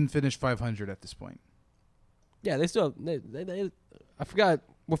Cowboys even finish 500 at this point? Yeah, they still. They, I forgot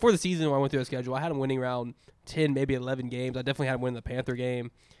before the season when I went through the schedule. I had them winning around 10, maybe 11 games. I definitely had them winning the Panther game,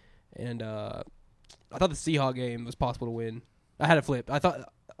 and I thought the Seahawks game was possible to win. I had it flipped. I thought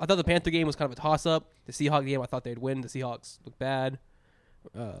the Panther game was kind of a toss up. The Seahawks game, I thought they'd win. The Seahawks look bad.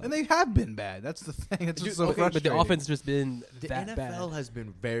 And they have been bad. That's the thing. It's just so frustrating. But the offense has just been the that NFL bad. has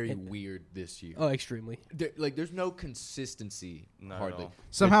been very weird this year. Oh, extremely. There's no consistency Not at hardly. all.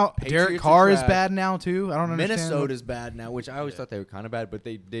 Somehow The Derek Patriots Carr are is trash. bad now too. I don't understand. Minnesota's bad now, which I always thought they were kind of bad, but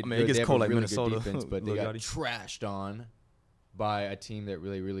they did. I mean, it gets they have cold a like really Minnesota. good defense, but they Lil got Gotti. trashed on by a team that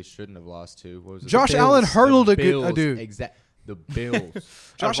really shouldn't have lost to. What was it? Josh The Allen Bills. hurdled The a good- a Bills. dude. The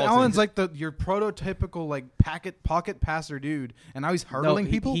Bills. Josh Out of all Allen's teams. your prototypical pocket passer dude, and now he's hurdling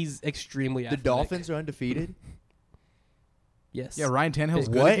people. He's extremely The athletic. Dolphins are undefeated. Yes. Yeah, Ryan Tannehill's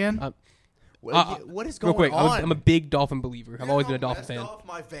good What? again. What is Real going quick, on? I'm a big Dolphin believer. I've always been a Dolphin fan. Off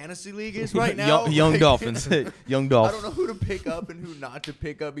my fantasy league is right now. Young Like, Dolphins. Young I Dolphins. don't know who to pick up and who not to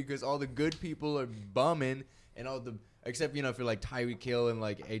pick up because all the good people are bumming and all the except if you're Tyreek Hill and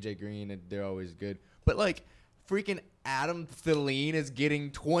AJ Green and they're always good. But freaking Adam Thielen is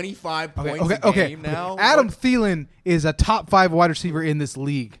getting 25 points a game now. Adam What- Thielen is a top 5 wide receiver in this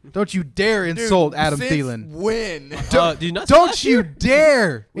league. Don't you dare insult Adam since Thielen. When? Dude, not Don't last you year.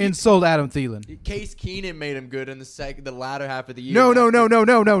 dare insult Adam Thielen. Case Keenum made him good in the latter half of the year.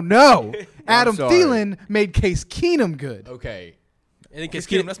 No. Adam sorry. Thielen made Case Keenum good. Okay. And then Case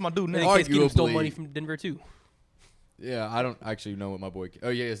Case Keenum, that's my dude And now. then Case Keenum stole Arguably. money from Denver too. Yeah, I don't actually know what my boy. Oh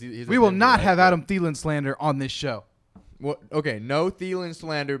yeah, he's We will not have Adam Thielen slander on this show. Well, okay, no Thielen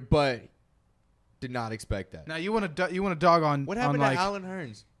slander, but did not expect that. Now you want to dog on What happened on to Alan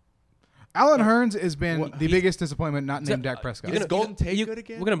Hearns? Alan Hearns has been What- the biggest disappointment not named Dak You're Prescott. Is Golden Tate good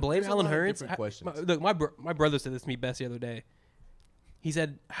again? We're gonna blame There's a Alan lot of Hearns. different questions. Look, my brother said this to me best the other day. He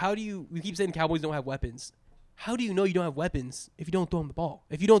said, "How do you? We keep saying Cowboys don't have weapons. How do you know you don't have weapons if you don't throw him the ball?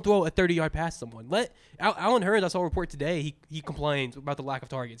 If you don't throw a 30-yard pass to someone?" Alan Hearns, I saw a report today. He complains about the lack of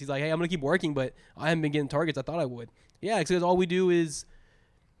targets. He's like, "Hey, I'm gonna keep working, but I haven't been getting targets I thought I would." Yeah, because all we do is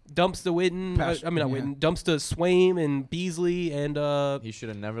dumps to Witten. Pass- Not yeah. Witten. Dumps to Swaim and Beasley and He should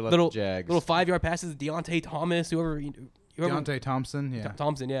have never left little the Jags. little 5-yard passes. Deontay Thomas, whoever Deontay Thompson, yeah.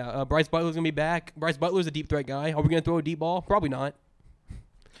 Thompson, yeah. Bryce Butler's gonna be back. Bryce Butler's a deep threat guy. Are we gonna throw a deep ball? Probably not.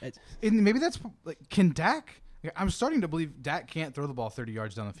 And maybe that's can Dak? I'm starting to believe Dak can't throw the ball 30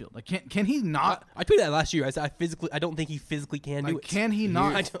 yards down the field. Can he not? I tweeted that last year. I said I don't think he physically can do it. Can he I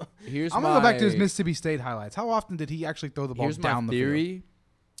not? don't- Here's I'm gonna go back to his Mississippi State highlights. How often did he actually throw the ball Here's down my the field? theory.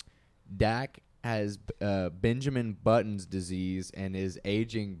 Dak has Benjamin Button's disease and is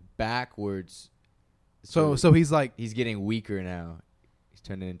aging backwards. So he's like, he's getting weaker now. He's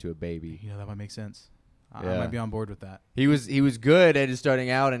turning into a baby. that might make sense. I Yeah. might be on board with that. He was good at his starting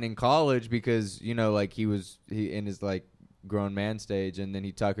out and in college because like he in his like grown man stage, and then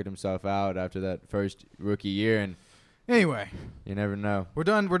he tuckered himself out after that first rookie year, and Anyway, you never know. we're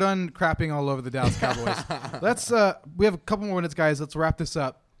done crapping all over the Dallas Cowboys. Let's we have a couple more minutes, guys. Let's wrap this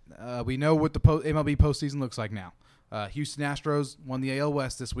up. We know what the MLB postseason looks like now. Houston Astros won the AL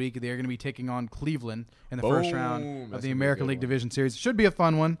West this week. They're going to be taking on Cleveland in the first round of That's the gonna be a American good League one. Division Series. Should be a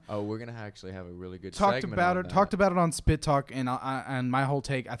fun one. Oh, we're gonna actually have a really good Talked segment about on it. that. Talked about it on Spit Talk, and my whole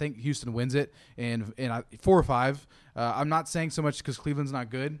take. I think Houston wins it in 4 or 5. I'm not saying so much because Cleveland's not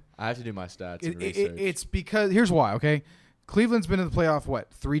good. I have to do my stats and research. It's because here's why. Okay, Cleveland's been in the playoff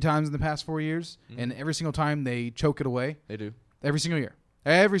 3 times in the past 4 years, Mm-hmm. and every single time they choke it away. They do. Every single year.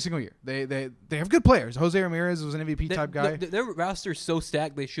 Every single year. They have good players. Jose Ramirez was an MVP type guy. Their roster's so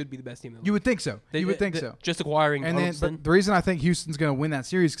stacked, they should be the best team in the league. You would think so. You would think so. Just acquiring And then, Donaldson. but the reason I think Houston's going to win that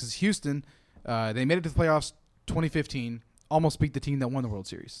series because Houston, they made it to the playoffs 2015, almost beat the team that won the World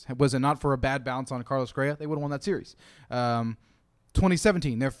Series. Was it not for a bad bounce on Carlos Correa, they would have won that series.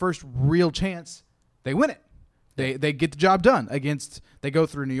 2017, their first real chance, they win it. They get the job done against. They go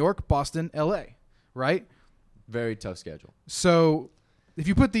through New York, Boston, L.A. Right. Very tough schedule. So if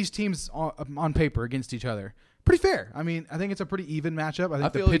you put these teams on paper against each other, pretty fair. I mean, I think it's a pretty even matchup. I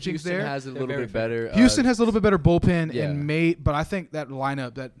think feel the like pitching's Houston there. has a They're little very bit better. Houston has a little bit better bullpen yeah. and but I think that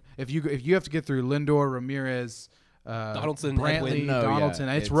lineup that if you have to get through Lindor, Ramirez, Donaldson, Brantley, Edwin. No, Donaldson,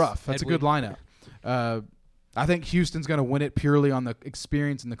 yeah, it's it's rough. That's a good lineup. I think Houston's going to win it purely on the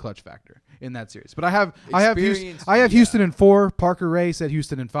experience and the clutch factor in that series. But I have Experience, Houston in 4. Parker Ray said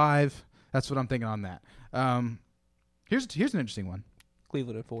Houston in 5. That's what I'm thinking on that. Here's an interesting one.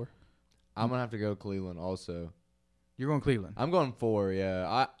 Cleveland at 4. I'm gonna have to go Cleveland also. You're going Cleveland. I'm going 4.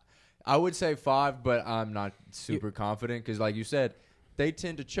 Yeah, I would say 5, but I'm not super confident because, like you said, they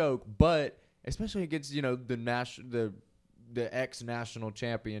tend to choke. But especially against the ex-national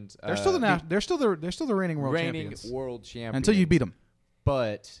champions, They're still they're still the reigning world champions world champions until you beat them.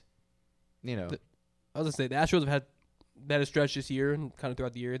 But I was gonna say the Astros have had a stretch this year and kind of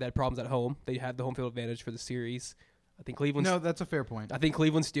throughout the year. They had problems at home. They had the home field advantage for the series. I think Cleveland. No, that's a fair point. I think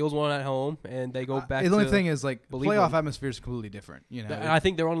Cleveland steals one at home and they go back. The only to thing is, like, believe playoff them. atmosphere is completely different. And I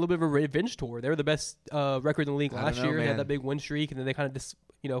think they're on a little bit of a revenge tour. They were the best record in the league I don't last know, year. They man. had that big win streak, and then they kind of just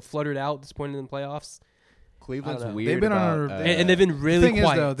fluttered out, disappointed in the playoffs. Cleveland's I don't know. weird. They've been on about, And they've been really the thing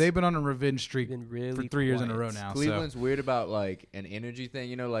quiet. is, though, they've been on a revenge streak Been really for 3 years in a row quiet. now. Cleveland's weird about like an energy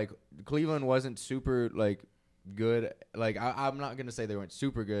thing. Like Cleveland wasn't super like good. Like I'm not gonna say they weren't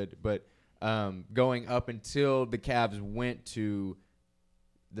super good, but going up until the Cavs went to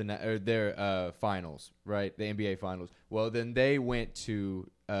their finals, right? The NBA finals. Well, then they went to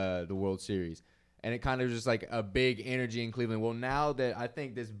the World Series, and it kind of just like a big energy in Cleveland. Well, now that I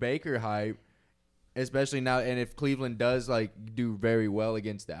think this Baker hype, especially now, and if Cleveland does like do very well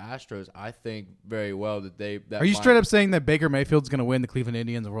against the Astros, I think very well that Are you straight up saying that Baker Mayfield's going to win the Cleveland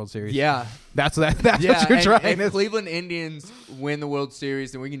Indians World Series? Yeah. That's Yeah, what you're and trying if to. Cleveland Indians win the World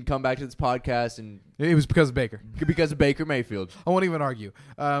Series, then we can come back to this podcast and It was because of Baker. because of Baker Mayfield. I won't even argue.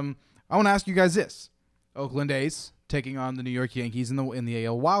 I want to ask you guys this: Oakland A's taking on the New York Yankees in the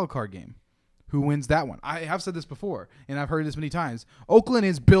AL wild card game. Who wins that one? I have said this before, and I've heard this many times. Oakland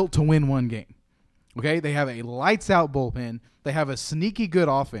is built to win one game. Okay, they have a lights-out bullpen. They have a sneaky good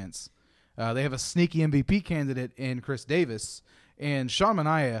offense. They have a sneaky MVP candidate in Chris Davis. And Sean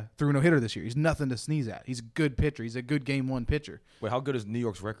Manaea threw a no-hitter this year. He's nothing to sneeze at. He's a good pitcher. He's a good Game 1 pitcher. Wait, how good is New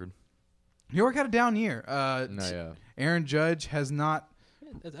York's record? New York had a down year. Yeah. Aaron Judge has not.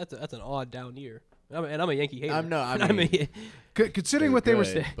 That's an odd down year. And I'm a Yankee hater. Considering They're what they were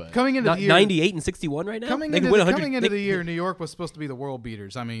good, but- coming into the year, 98 and 61 right now. coming They into can win the, 100 coming into they- the year, New York was supposed to be the world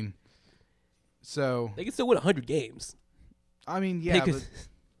beaters. I mean, so They can still win 100 games. yeah, Because-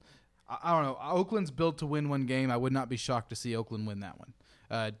 but I don't know. Oakland's built to win one game. I would not be shocked to see Oakland win that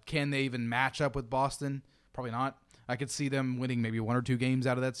one. Can they even match up with Boston? Probably not. I could see them winning maybe 1 or 2 games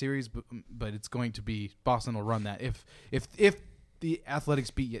out of that series, but it's going to be Boston will run that. If the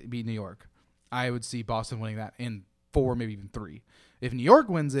Athletics beat New York, I would see Boston winning that in 4, maybe even 3. If New York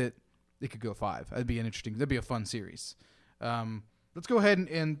wins it, it could go 5. That'd be a fun series. Let's go ahead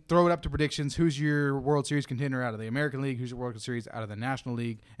and throw it up to predictions. Who's your World Series contender out of the American League? Who's your World Series out of the National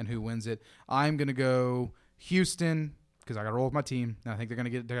League? And who wins it? I'm going to go Houston because I got to roll with my team. And I think they're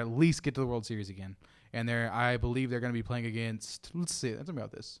going to at least get to the World Series again. And I believe they're going to be playing against. Let's see. Let's talk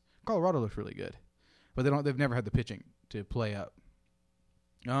about this. Colorado looks really good, but they've never had the pitching to play up.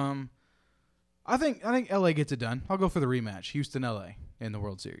 I think LA gets it done. I'll go for the rematch, Houston LA in the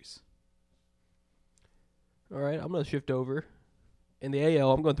World Series. All right, I'm going to shift over. In the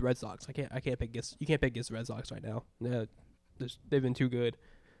AL, I'm going with the Red Sox. I can't pick against. You can't pick against the Red Sox right now. They've been too good.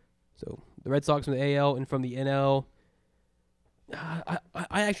 So the Red Sox from the AL and from the NL. I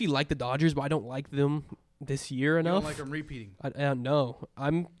actually like the Dodgers, but I don't like them this year enough. You don't like them repeating. I don't know.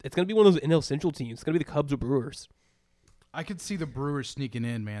 It's gonna be one of those NL Central teams. It's gonna be the Cubs or Brewers. I could see the Brewers sneaking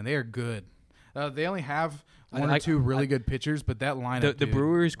in, man. They are good. They only have one or two really good pitchers, but that lineup, the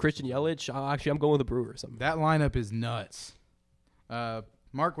Brewers, Christian Yelich. I'm going with the Brewers. That lineup is nuts.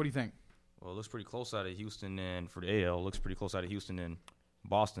 Mark, what do you think? Well, it looks pretty close out of Houston, and for the AL, it looks pretty close out of Houston and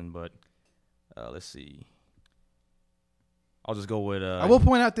Boston. But let's see. I'll just go with. I will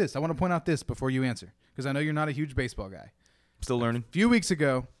point out this. I want to point out this before you answer, because I know you're not a huge baseball guy. Still learning. A few weeks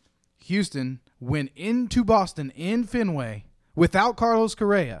ago, Houston went into Boston in Fenway without Carlos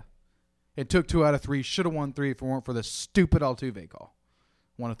Correa. It took 2 out of 3. Should have won 3 if it weren't for the stupid Altuve call.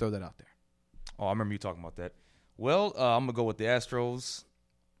 Want to throw that out there. Oh, I remember you talking about that. Well, I'm gonna go with the Astros,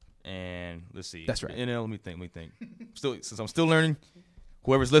 and let's see. That's right. And let me think. Since I'm still learning,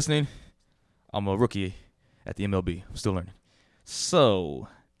 whoever's listening, I'm a rookie at the MLB. I'm still learning. So,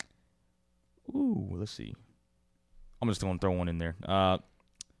 let's see. I'm just gonna throw one in there.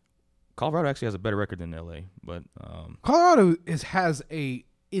 Colorado actually has a better record than LA, but Colorado has a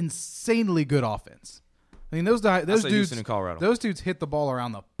insanely good offense. I mean, those dudes Houston and Colorado. Those dudes hit the ball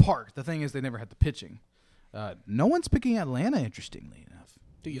around the park. The thing is, they never had the pitching. No one's picking Atlanta, interestingly enough.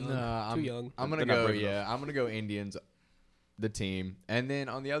 Too young. Too young. I'm gonna go. Yeah, I'm gonna go Indians, the team, and then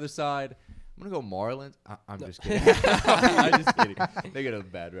on the other side, I'm gonna go Marlins. I'm just kidding. I'm just kidding. They got a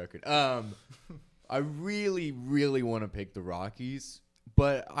bad record. I really, really want to pick the Rockies,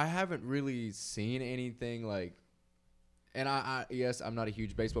 but I haven't really seen anything like. And yes, I'm not a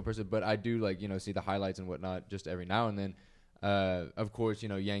huge baseball person, but I do see the highlights and whatnot just every now and then. Of course,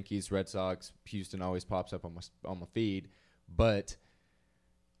 Yankees, Red Sox, Houston always pops up on my feed, but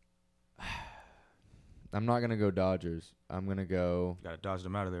I'm not gonna go Dodgers. I'm gonna go. You gotta dodge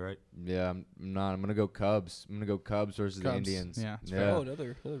them out of there, right? Yeah, I'm not. I'm gonna go Cubs. I'm gonna go Cubs versus the Indians. Yeah. Oh,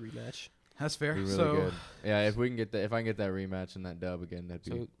 another rematch. That's fair. Be really good. Yeah, if I can get that rematch and that dub again, that'd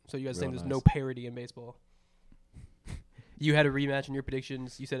be. So you guys saying there's nice. no parity in baseball? You had a rematch in your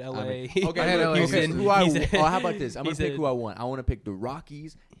predictions. You said LA. Okay, I had LA. Houston. Okay. How about this? I'm gonna pick who I want. I want to pick the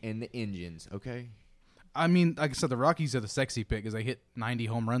Rockies and the Indians. Okay. I mean, like I said, the Rockies are the sexy pick because they hit 90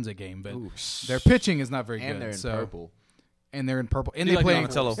 home runs a game, but their pitching is not very good. And they're in purple. And they're in purple. And You they like play.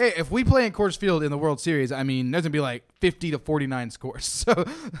 Donatello. Hey, if we play in Coors Field in the World Series, I mean, there's gonna be like 50 to 49 scores. So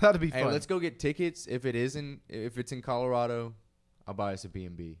that'll be fun. Hey, let's go get tickets. If it's in Colorado, I'll buy us a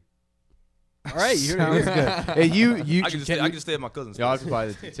B&B. All right, Sounds good. Hey, you I can just stay at my cousin's. Y'all place. can buy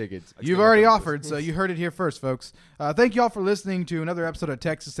the tickets. You've already offered, so you heard it here first, folks. Thank you all for listening to another episode of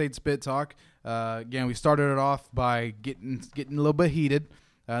Texas State Spit Talk. Again, we started it off by getting a little bit heated,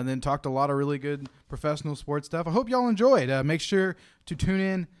 and then talked a lot of really good professional sports stuff. I hope y'all enjoyed. Make sure to tune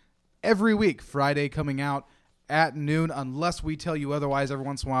in every week. Friday coming out at noon, unless we tell you otherwise. Every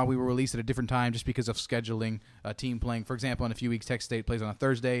once in a while, we will release at a different time just because of scheduling team playing. For example, in a few weeks, Texas State plays on a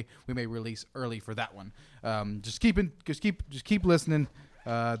Thursday. We may release early for that one. Just keep listening.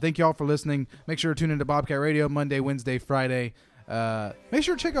 Thank you all for listening. Make sure to tune into Bobcat Radio Monday, Wednesday, Friday. Make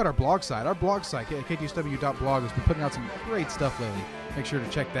sure to check out our blog site. Our blog site, ktsw.blog, has been putting out some great stuff lately. Make sure to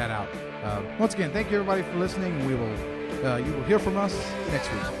check that out. Once again, thank you everybody for listening. You will hear from us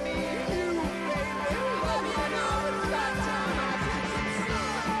next week.